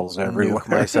just falls everywhere.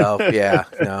 Myself,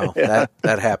 that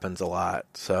happens a lot.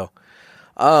 So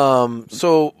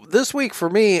so this week for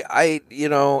me,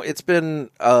 it's been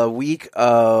a week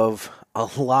of a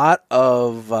lot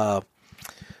of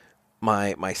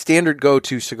my standard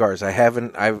go-to cigars.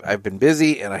 I've been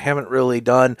busy and I haven't really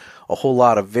done a whole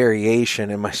lot of variation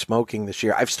in my smoking this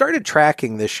year. I've started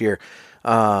tracking this year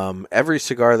every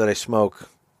cigar that I smoke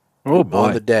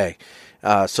on the day,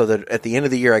 so that at the end of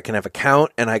the year I can have a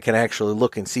count and I can actually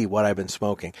look and see what I've been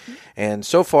smoking. And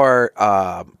so far,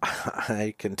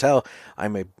 I can tell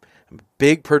I'm a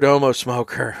big Perdomo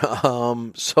smoker.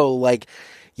 So like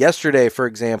yesterday, for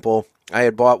example, I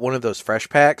had bought one of those fresh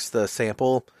packs, the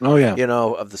sample,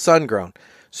 of the sun grown.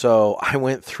 So I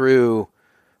went through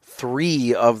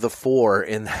 3 of the 4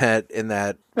 in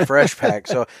that fresh pack.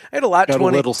 So I had a lot. Got a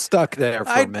little stuck there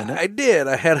for a minute. I did.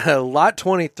 I had a lot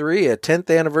 23, a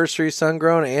 10th anniversary sun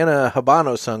grown, and a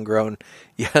Habano sun grown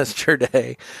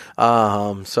yesterday.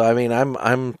 So I mean,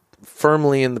 I'm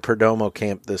firmly in the Perdomo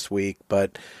camp this week,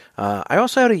 but I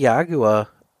also had a Yagua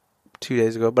 2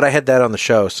 days ago, but I had that on the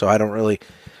show, so I don't really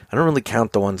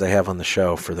count the ones I have on the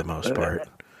show for the most part.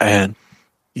 And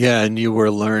you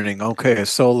were learning, a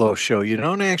solo show, you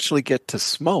don't actually get to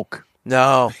smoke.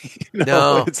 No,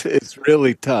 no. It's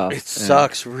really tough. It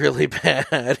sucks really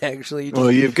bad, actually.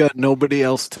 You've got nobody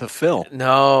else to fill.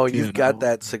 No, you've got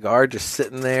that cigar just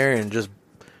sitting there and just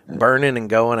burning and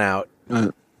going out.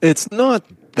 It's not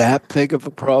that big of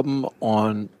a problem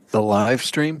on the live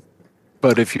stream,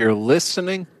 but if you're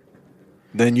listening,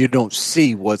 then you don't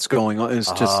see what's going on.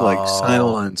 It's just like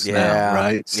silence now,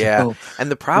 right? So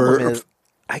and the problem is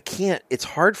it's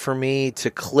hard for me to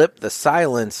clip the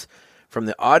silence from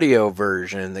the audio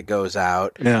version that goes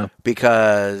out. Yeah.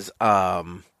 Because,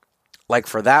 like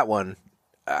for that one,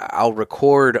 I'll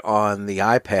record on the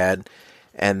iPad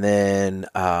and then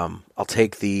I'll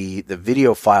take the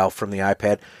video file from the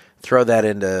iPad, throw that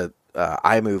into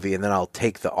iMovie, and then I'll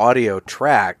take the audio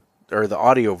track or the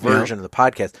audio version of the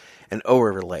podcast and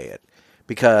overlay it,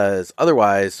 because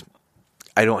otherwise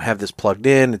I don't have this plugged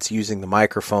in. It's using the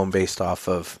microphone based off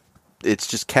of, it's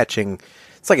just catching,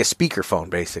 it's like a speakerphone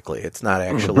basically. It's not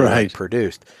actually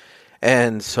produced.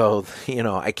 And so,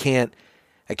 I can't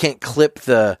clip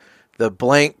the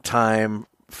blank time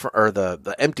or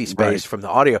the empty space from the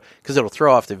audio, because it'll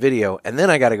throw off the video, and then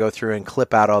I got to go through and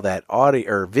clip out all that audio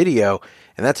or video,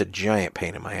 and that's a giant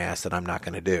pain in my ass that I'm not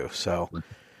going to do. So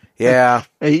yeah,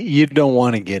 you don't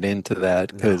want to get into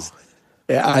that, because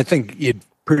I think you'd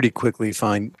pretty quickly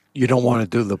find you don't want to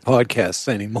do the podcasts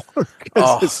anymore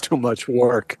because it's too much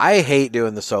work. I hate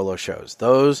doing the solo shows.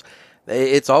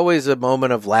 It's always a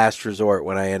moment of last resort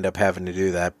when I end up having to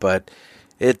do that, but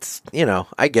it's,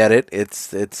 I get it.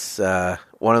 It's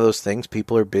one of those things.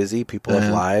 People are busy. People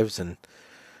have lives and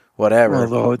whatever.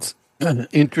 Although it's an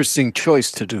interesting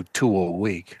choice to do 2 a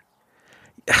week.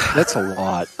 That's a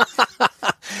lot.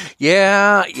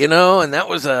 Yeah, and that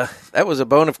was a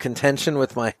bone of contention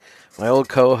with my old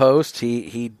co-host.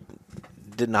 He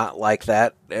did not like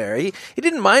that. He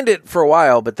didn't mind it for a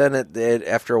while, but then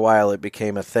after a while it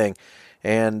became a thing.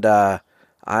 And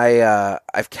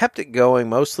I've kept it going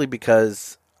mostly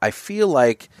because I feel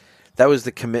like that was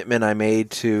the commitment I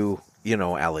made to,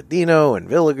 Aladino and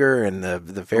Villiger and the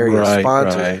various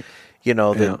sponsors.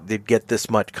 They'd get this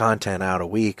much content out a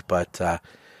week, but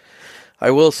I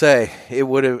will say it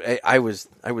would have. I was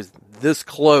this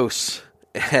close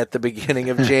at the beginning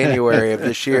of January of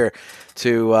this year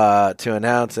to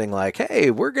announcing like,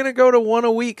 hey, we're gonna go to 1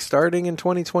 a week starting in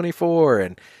 2024,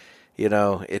 and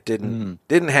it didn't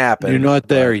happen. You're not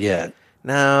there yet.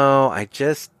 No, I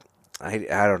just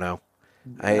I don't know.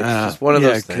 It's just one of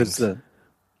those things. Because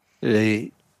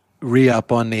the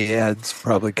re-up on the ads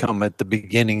probably come at the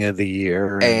beginning of the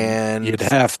year, and you'd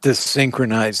have to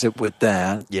synchronize it with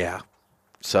that. Yeah.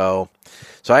 So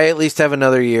I at least have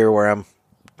another year where I'm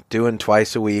doing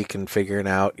twice a week and figuring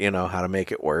out, how to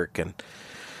make it work. And,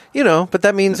 but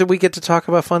that means that we get to talk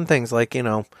about fun things like,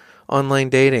 online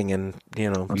dating and,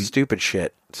 stupid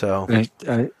shit. So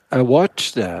I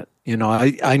watched that.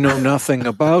 I know nothing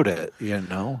about it,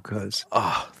 because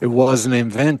it wasn't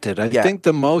invented. I think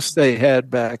the most they had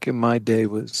back in my day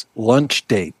was lunch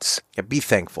dates. Yeah, be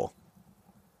thankful.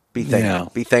 Be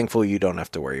thankful you don't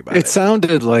have to worry about it. It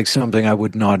sounded like something I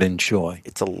would not enjoy.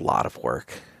 It's a lot of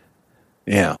work.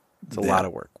 Yeah. It's a lot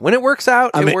of work. When it works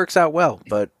out, it works out well,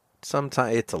 but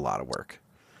sometimes it's a lot of work.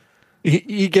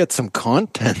 You get some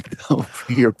content though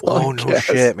for your podcast. Oh, no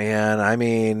shit, man. I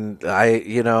mean,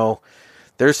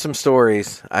 there's some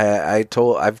stories I've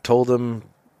told them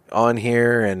on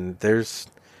here, and there's,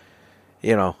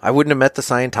 I wouldn't have met the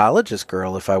Scientologist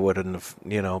girl if I wouldn't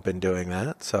have, been doing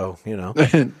that. So,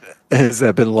 Has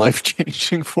that been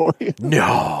life-changing for you?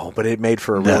 No, but it made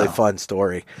for a really fun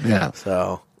story. Yeah.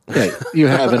 So. Yeah, you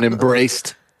haven't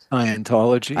embraced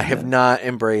Scientology? I have not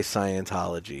embraced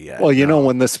Scientology yet. Well,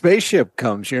 when the spaceship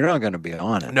comes, you're not going to be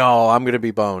on it. No, I'm going to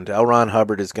be boned. L. Ron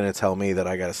Hubbard is going to tell me that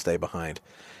I got to stay behind.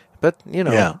 But,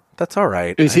 that's all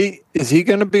right. Is he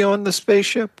going to be on the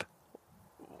spaceship?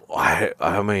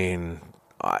 I mean,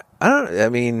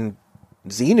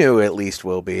 Xenu at least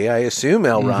will be. I assume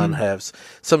L. Ron has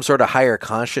some sort of higher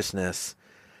consciousness.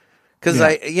 Because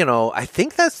I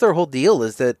think that's their whole deal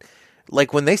is that,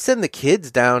 like, when they send the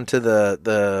kids down to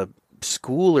the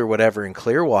school or whatever in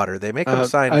Clearwater, they make them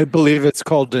sign. I believe it's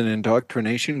called an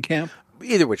indoctrination camp.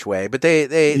 Either which way, but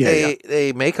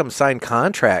they make them sign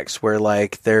contracts where,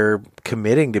 like, they're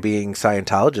committing to being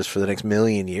Scientologists for the next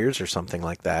 1,000,000 years or something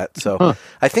like that. So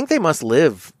I think they must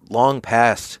live long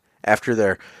past after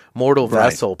their mortal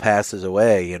vessel passes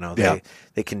away.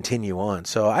 They continue on.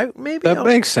 So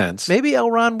makes sense. Maybe L.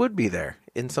 Ron would be there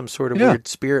in some sort of weird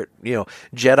spirit,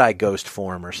 Jedi ghost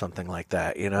form or something like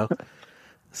that.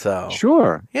 So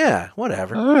sure, yeah,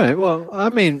 whatever. All right. Well, I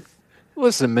mean,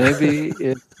 listen, maybe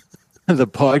if the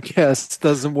podcast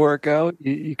doesn't work out,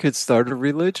 you could start a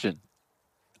religion.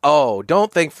 Oh,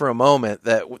 don't think for a moment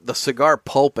that the cigar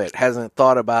pulpit hasn't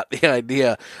thought about the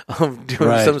idea of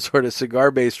doing some sort of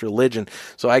cigar-based religion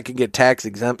so I can get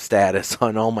tax-exempt status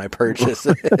on all my purchases.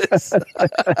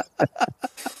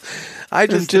 I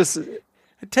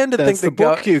tend to think the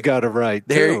book you got to write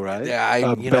too, right? Yeah,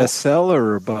 a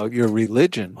bestseller about your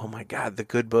religion. Oh my God, the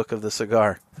good book of the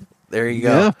cigar. There you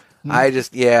go.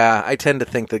 Yeah. I tend to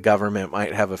think the government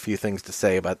might have a few things to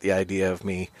say about the idea of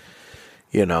me,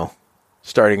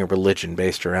 starting a religion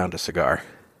based around a cigar.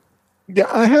 Yeah,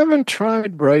 I haven't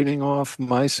tried writing off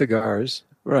my cigars,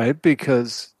 right?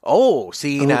 Because now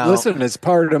listen, it's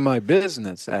part of my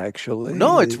business. Actually,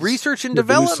 no, it's research and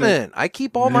development. I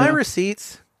keep all my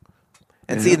receipts.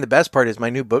 And the best part is my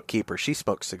new bookkeeper, she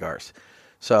smokes cigars.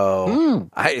 So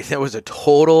it was a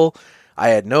total, I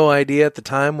had no idea at the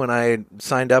time when I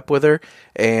signed up with her,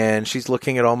 and she's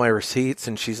looking at all my receipts,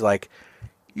 and she's like,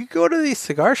 you go to these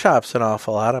cigar shops an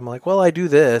awful lot. I'm like, well, I do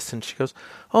this. And she goes,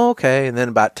 oh, okay. And then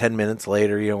about 10 minutes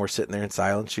later, we're sitting there in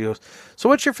silence. She goes, so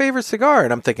what's your favorite cigar?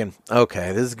 And I'm thinking,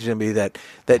 okay, this is going to be that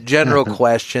general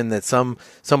question that some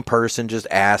person just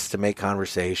asked to make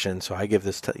conversation. So I give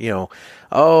this,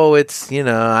 it's,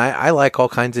 I like all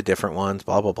kinds of different ones,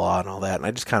 blah, blah, blah, and all that. And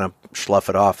I just kind of slough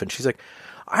it off. And she's like,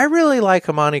 I really like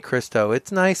a Monte Cristo. It's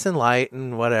nice and light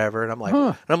and whatever. And I'm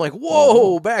like,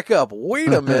 whoa, back up. Wait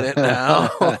a minute now.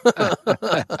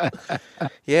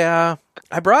 Yeah.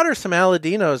 I brought her some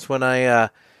Aladinos when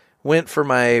I went for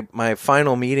my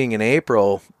final meeting in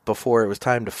April before it was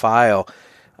time to file.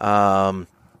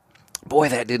 Boy,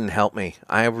 that didn't help me.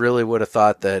 I really would have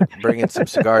thought that bringing some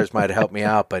cigars might have helped me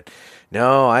out, but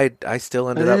no, I still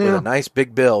ended up with a nice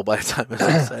big bill by the time it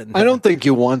was said. I don't think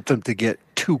you want them to get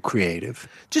too creative.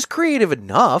 Just creative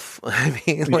enough. I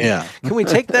mean, can we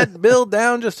take that bill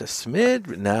down just a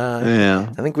smidge? Nah.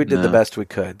 I think we did the best we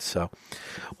could. So,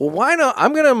 well, why not?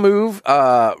 I'm going to move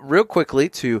real quickly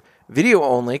to video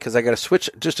only because I got to switch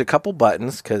just a couple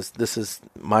buttons because this is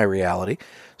my reality.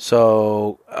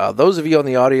 So those of you on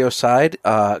the audio side,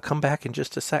 come back in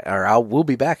just a sec, or we'll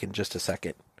be back in just a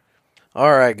second.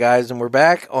 All right, guys, and we're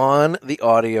back on the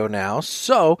audio now.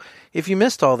 So if you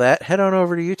missed all that, head on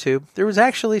over to YouTube. There was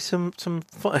actually some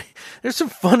fun. There's some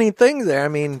funny things there. I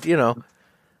mean,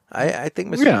 I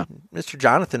think Mr.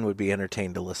 Jonathan would be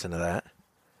entertained to listen to that.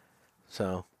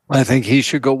 So I think he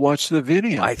should go watch the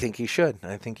video. I think he should.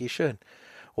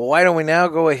 Well, why don't we now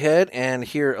go ahead and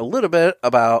hear a little bit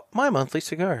about my monthly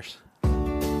cigars?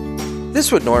 This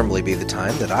would normally be the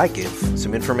time that I give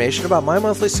some information about my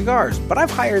monthly cigars, but I've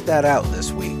hired that out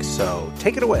this week, so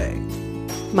take it away.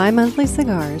 My Monthly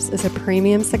Cigars is a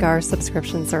premium cigar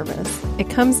subscription service. It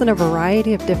comes in a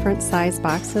variety of different size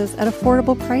boxes at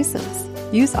affordable prices.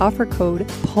 Use offer code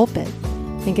PULPIT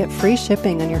and get free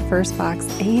shipping on your first box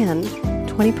and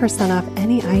 20% off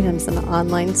any items in the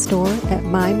online store at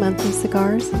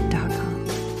mymonthlycigars.com.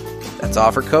 That's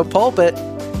offer code PULPIT.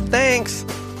 Thanks.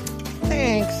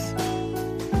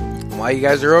 While you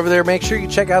guys are over there, make sure you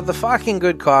check out the fucking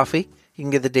good coffee. You can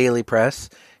get the Daily Press.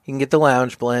 You can get the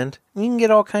Lounge Blend. You can get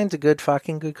all kinds of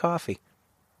fucking good coffee.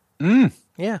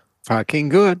 Yeah. Fucking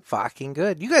good. Fucking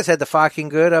good. You guys had the fucking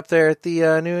good up there at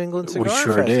the New England Cigar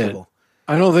Festival. Did.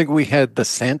 I don't think we had the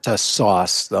Santa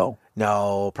sauce, though.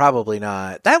 No, probably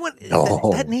not. That one,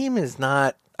 that name is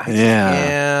not.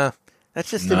 Yeah. That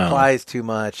just implies too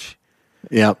much.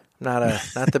 Yep. Not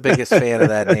the biggest fan of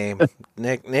that name.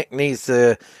 Nick needs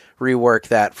to rework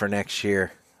that for next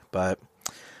year, but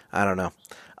I don't know.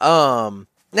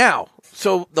 Now,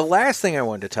 so the last thing I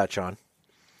wanted to touch on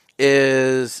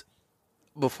is,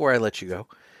 before I let you go,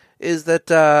 is that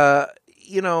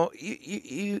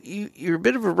you're a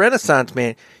bit of a Renaissance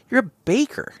man. You're a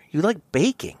baker. You like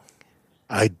baking.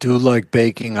 I do like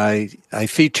baking. I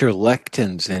feature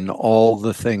lectins in all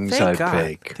the things I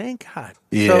bake. Thank God.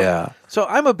 Yeah. So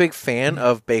I'm a big fan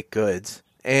of baked goods.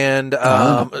 And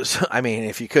so, I mean,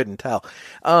 if you couldn't tell,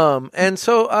 and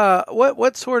so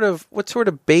what sort of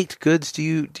baked goods do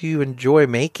you enjoy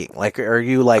making? Like, are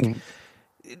you like,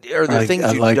 are there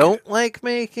things you don't like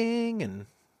making? And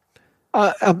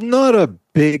I'm not a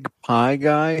big pie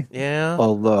guy. Yeah.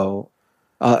 Although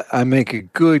I make a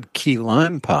good key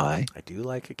lime pie. I do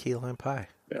like a key lime pie.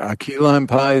 Key lime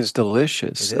pie is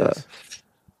delicious. It is.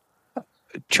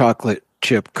 Chocolate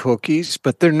chip cookies,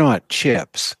 but they're not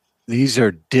chips. These are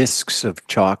discs of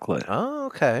chocolate. Oh,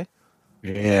 okay.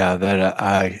 Yeah, that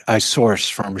I source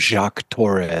from Jacques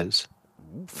Torres.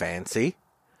 Fancy.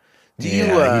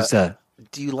 He's a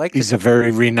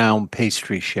very renowned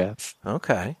pastry chef.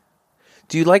 Okay.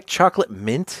 Do you like chocolate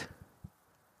mint?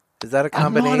 Is that a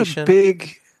combination? I'm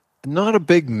not a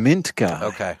big mint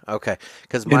guy. Okay.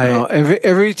 Because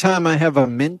every time I have a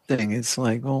mint thing, it's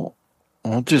like, well,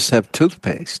 I'll just have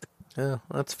toothpaste. Yeah,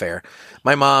 that's fair.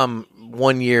 My mom,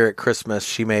 one year at Christmas,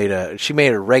 she made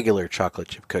a regular chocolate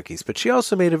chip cookies, but she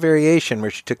also made a variation where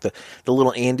she took the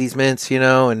little Andes mints,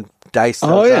 and diced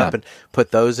those up and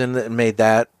put those in and made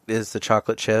that is the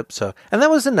chocolate chip. So, and that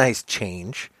was a nice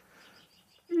change.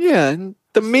 Yeah, and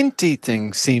the minty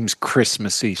thing seems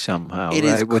Christmassy somehow. It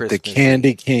is with the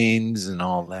candy canes and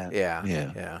all that.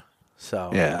 Yeah.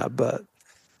 So but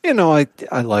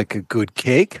I like a good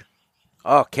cake.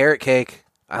 Oh, carrot cake.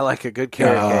 I like a good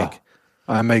carrot cake.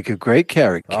 I make a great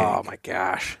carrot cake. Oh my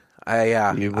gosh!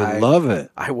 You would love it.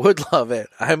 I would love it.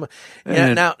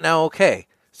 Now. Okay.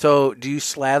 So, do you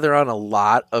slather on a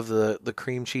lot of the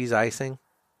cream cheese icing?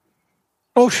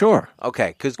 Oh, sure.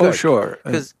 Okay, because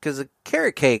a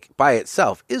carrot cake by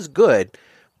itself is good,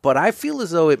 but I feel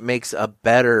as though it makes a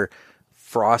better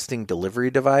frosting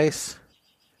delivery device.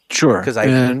 Sure, because I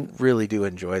really do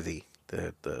enjoy the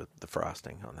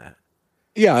frosting on that.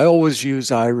 Yeah, I always use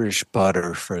Irish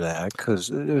butter for that because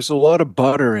there's a lot of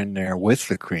butter in there with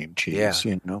the cream cheese,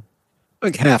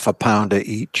 like half a pound of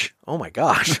each. Oh, my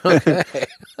gosh. Okay.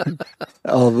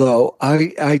 Although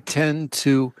I tend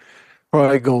to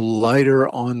probably go lighter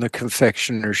on the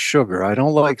confectioner's sugar. I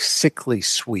don't like sickly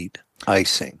sweet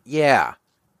icing. Yeah.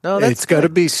 No, it's got to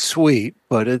be sweet,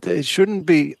 but it shouldn't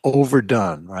be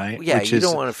overdone, right? Yeah, you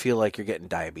don't want to feel like you're getting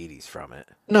diabetes from it.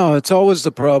 No, it's always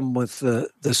the problem with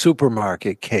the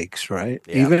supermarket cakes, right?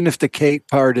 Yep. Even if the cake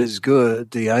part is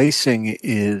good, the icing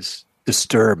is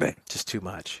disturbing. Just too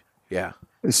much. Yeah.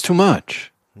 It's too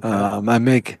much. Okay. I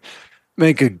make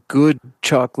a good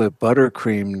chocolate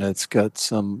buttercream that's got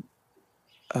some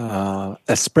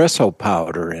espresso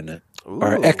powder in it. Ooh.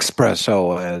 Or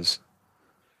espresso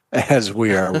as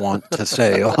we are wont to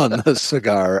say on the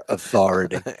Cigar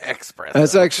Authority.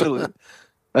 Espresso.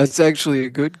 That's actually a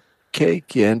good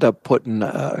cake. You end up putting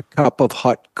a cup of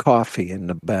hot coffee in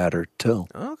the batter too.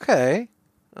 Okay.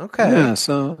 Yeah,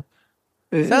 so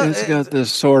it's got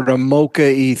this sort of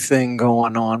mocha-y thing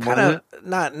going on with it.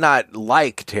 Not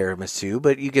like tiramisu,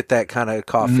 but you get that kind of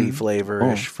coffee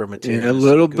flavor-ish from a tiramisu. Yeah, a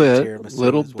little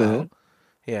bit.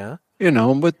 Yeah.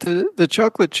 With the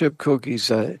chocolate chip cookies,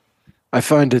 I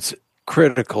find it's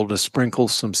critical to sprinkle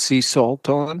some sea salt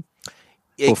on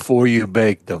before you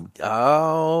bake them.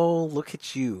 Oh, look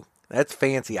at you. That's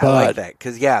fancy. I like that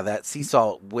because that sea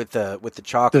salt with the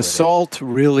chocolate. The salt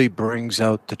really brings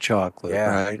out the chocolate,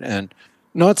 right? And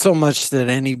not so much that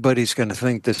anybody's going to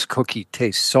think this cookie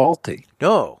tastes salty.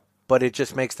 No, but it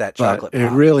just makes that chocolate But it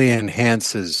pop. really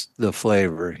enhances the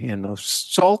flavor.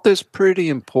 Salt is pretty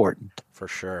important for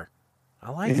sure.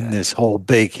 I like in this whole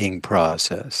baking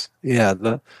process. Yeah,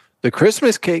 the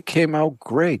Christmas cake came out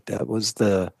great. That was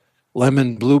the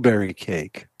lemon blueberry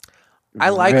cake. I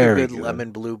like a good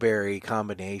lemon blueberry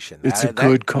combination. It's a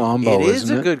good combo. It is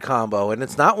a good combo, and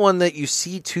it's not one that you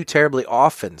see too terribly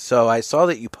often. So I saw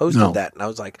that you posted that, and I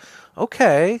was like,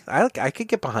 okay, I could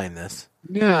get behind this.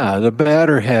 Yeah, the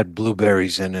batter had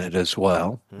blueberries in it as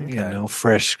well. Okay.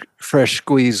 Fresh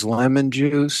squeezed lemon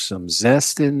juice, some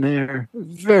zest in there.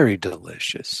 Very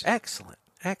delicious. Excellent.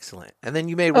 And then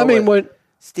you made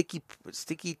sticky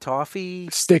toffee?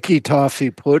 Sticky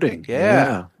toffee pudding.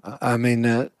 Yeah. I mean,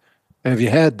 have you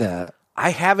had that?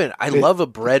 I haven't. I love a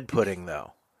bread pudding,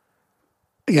 though.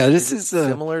 Yeah, this is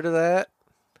similar to that.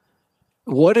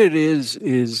 What it is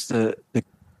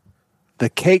the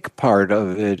cake part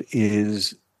of it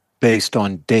is based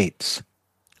on dates.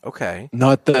 Okay.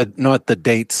 Not the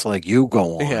dates like you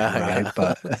go on, right? Yeah.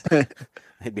 But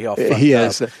they'd be all fucked up.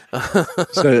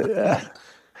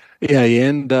 You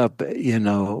end up,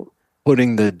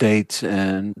 putting the dates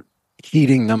and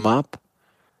heating them up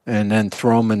and then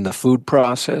throw them in the food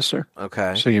processor.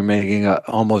 Okay. So you're making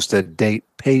almost a date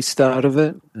paste out of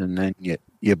it, and then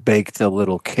you bake the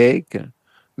little cake and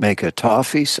make a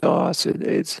toffee sauce.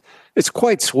 It's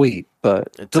quite sweet,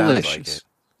 but delicious.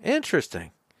 Like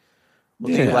interesting.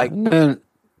 Well, yeah.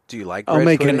 do you like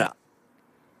bread pudding?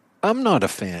 I'm not a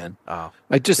fan. Oh.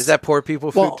 Is that poor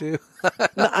people food too?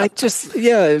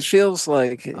 It feels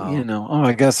like,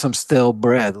 I got some stale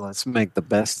bread. Let's make the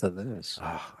best of this.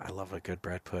 Oh, I love a good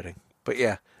bread pudding. But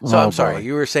yeah. So I'm sorry.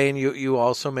 You were saying you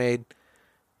also made...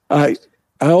 I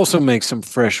also make some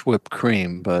fresh whipped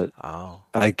cream, but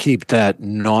I keep that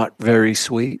not very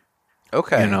sweet.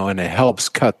 Okay. And it helps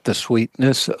cut the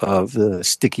sweetness of the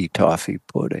sticky toffee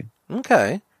pudding.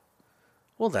 Okay.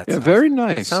 Well, that's very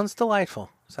nice. Sounds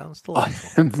delightful.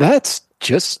 That's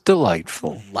just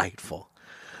delightful.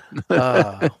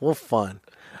 Well, fun.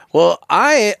 Well,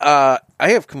 I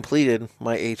have completed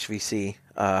my HVC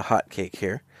hot cake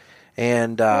here,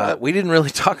 and we didn't really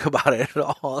talk about it at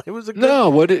all. It was a good, no.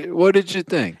 What did you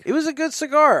think? It was a good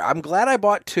cigar. I'm glad I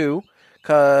bought two.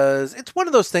 Because it's one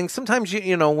of those things, sometimes,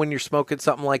 when you're smoking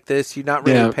something like this, you're not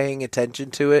really paying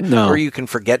attention to it. No. Or you can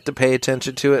forget to pay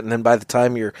attention to it. And then by the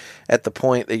time you're at the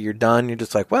point that you're done, you're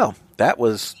just like, well, that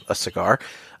was a cigar.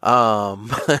 So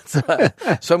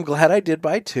I'm glad I did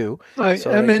buy two. I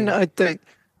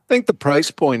think the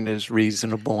price point is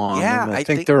reasonable on them. I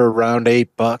think they're around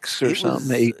 $8 or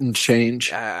something, 8 and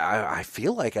change. I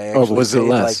feel like I actually was paid it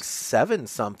less? like 7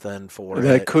 something for it.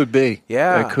 That could be.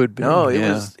 Yeah, that could be. No,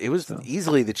 it was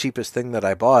easily the cheapest thing that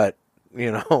I bought.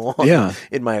 In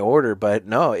my order, but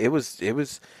no, it was very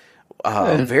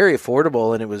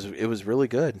affordable, and it was really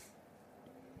good.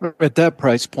 At that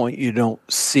price point, you don't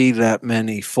see that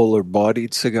many fuller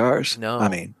bodied cigars. No, I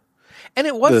mean. And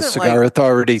it wasn't the Cigar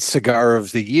Authority Cigar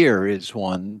of the Year is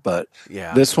one, but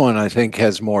this one I think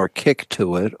has more kick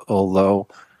to it, although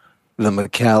the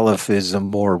McAuliffe is a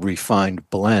more refined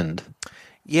blend.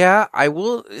 Yeah,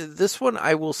 this one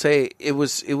I will say it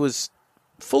was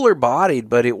fuller bodied,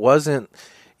 but it wasn't,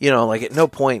 like at no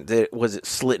point was it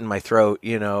slit in my throat,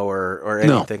 or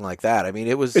anything like that. I mean,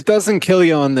 it doesn't kill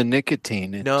you on the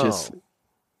nicotine.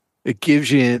 It gives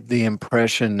you the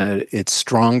impression that it's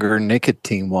stronger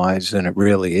nicotine-wise than it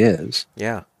really is.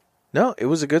 Yeah. No, it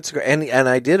was a good cigar. And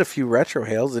I did a few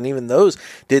retrohales, and even those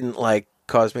didn't,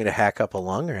 cause me to hack up a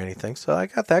lung or anything. So I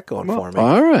got that going for me.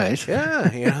 All right.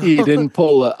 Yeah. You didn't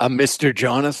pull a Mr.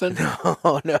 Jonathan?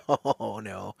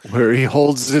 No. Where he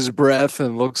holds his breath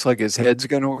and looks like his head's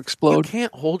going to explode? You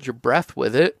can't hold your breath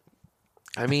with it.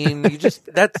 I mean,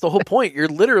 that's the whole point. You're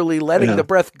literally letting the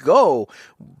breath go,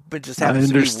 but just happens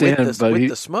to be with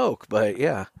the smoke. But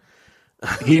yeah.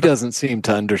 He doesn't seem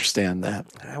to understand that.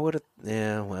 I would have,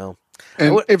 well.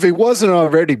 And if he wasn't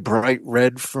already bright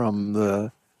red from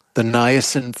the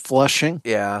niacin flushing,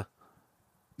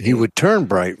 he would turn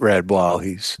bright red while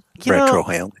he's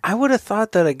retrohaling. I would have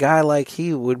thought that a guy like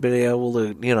he would be able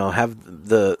to, have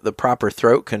the proper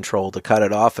throat control to cut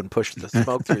it off and push the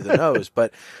smoke through the nose.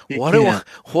 But what do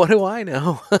I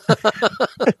know?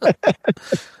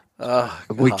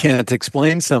 We can't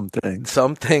explain some things.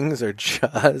 Some things are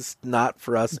just not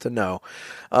for us to know.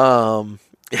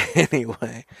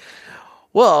 Anyway.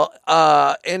 Well,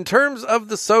 in terms of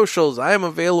the socials, I am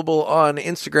available on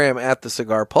Instagram at The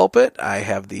Cigar Pulpit. I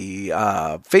have the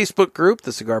Facebook group,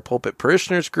 The Cigar Pulpit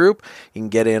Parishioners Group. You can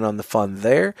get in on the fun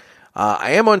there.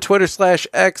 I am on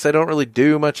Twitter/X. I don't really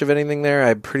do much of anything there.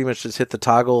 I pretty much just hit the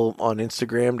toggle on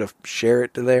Instagram to share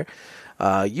it to there.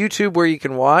 YouTube, where you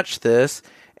can watch this.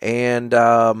 And,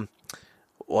 aside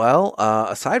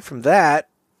from that,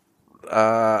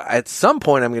 at some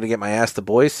point I'm going to get my Ask the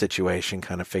Boys situation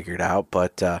kind of figured out,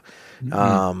 but I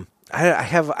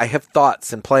have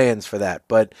thoughts and plans for that,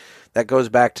 but that goes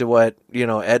back to what,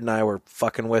 Ed and I were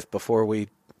fucking with before we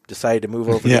decided to move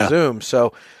over to Zoom.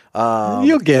 So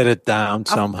you'll get it down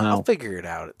somehow. I'll figure it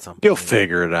out at some point. You'll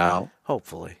figure it out.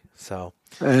 Hopefully. So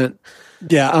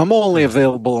I'm only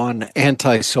available on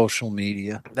anti-social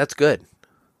media. That's good.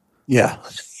 Yeah.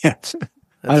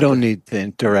 I don't need to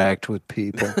interact with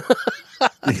people.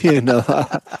 I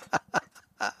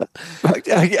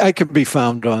can be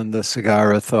found on the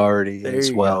Cigar Authority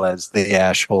as well as the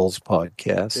Ash Holes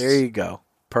podcast. There you go.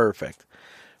 Perfect.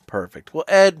 Well,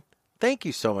 Ed, thank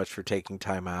you so much for taking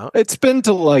time out. It's been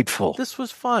delightful. This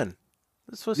was fun.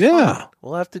 Fun.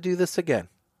 We'll have to do this again.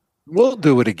 We'll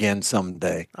do it again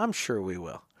someday. I'm sure we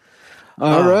will.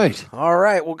 All right. All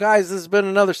right. Well, guys, this has been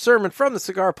another sermon from the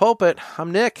Cigar Pulpit.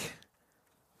 I'm Nick.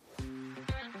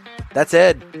 That's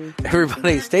Ed.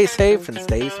 Everybody stay safe and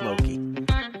stay smoky.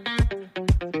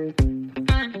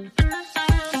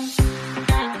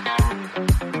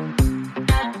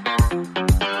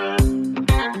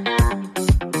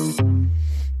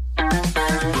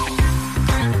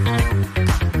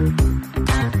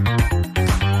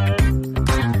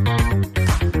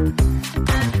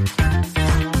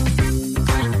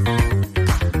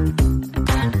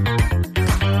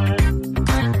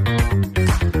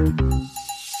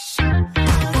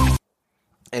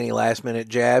 Any last minute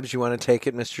jabs you want to take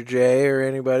it, Mr. J, or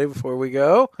anybody before we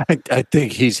go? I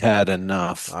think he's had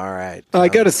enough. All right. I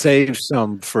got to save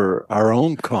some for our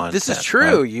own content. This is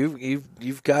true.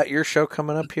 You've got your show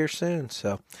coming up here soon.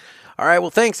 So, all right. Well,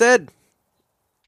 thanks, Ed.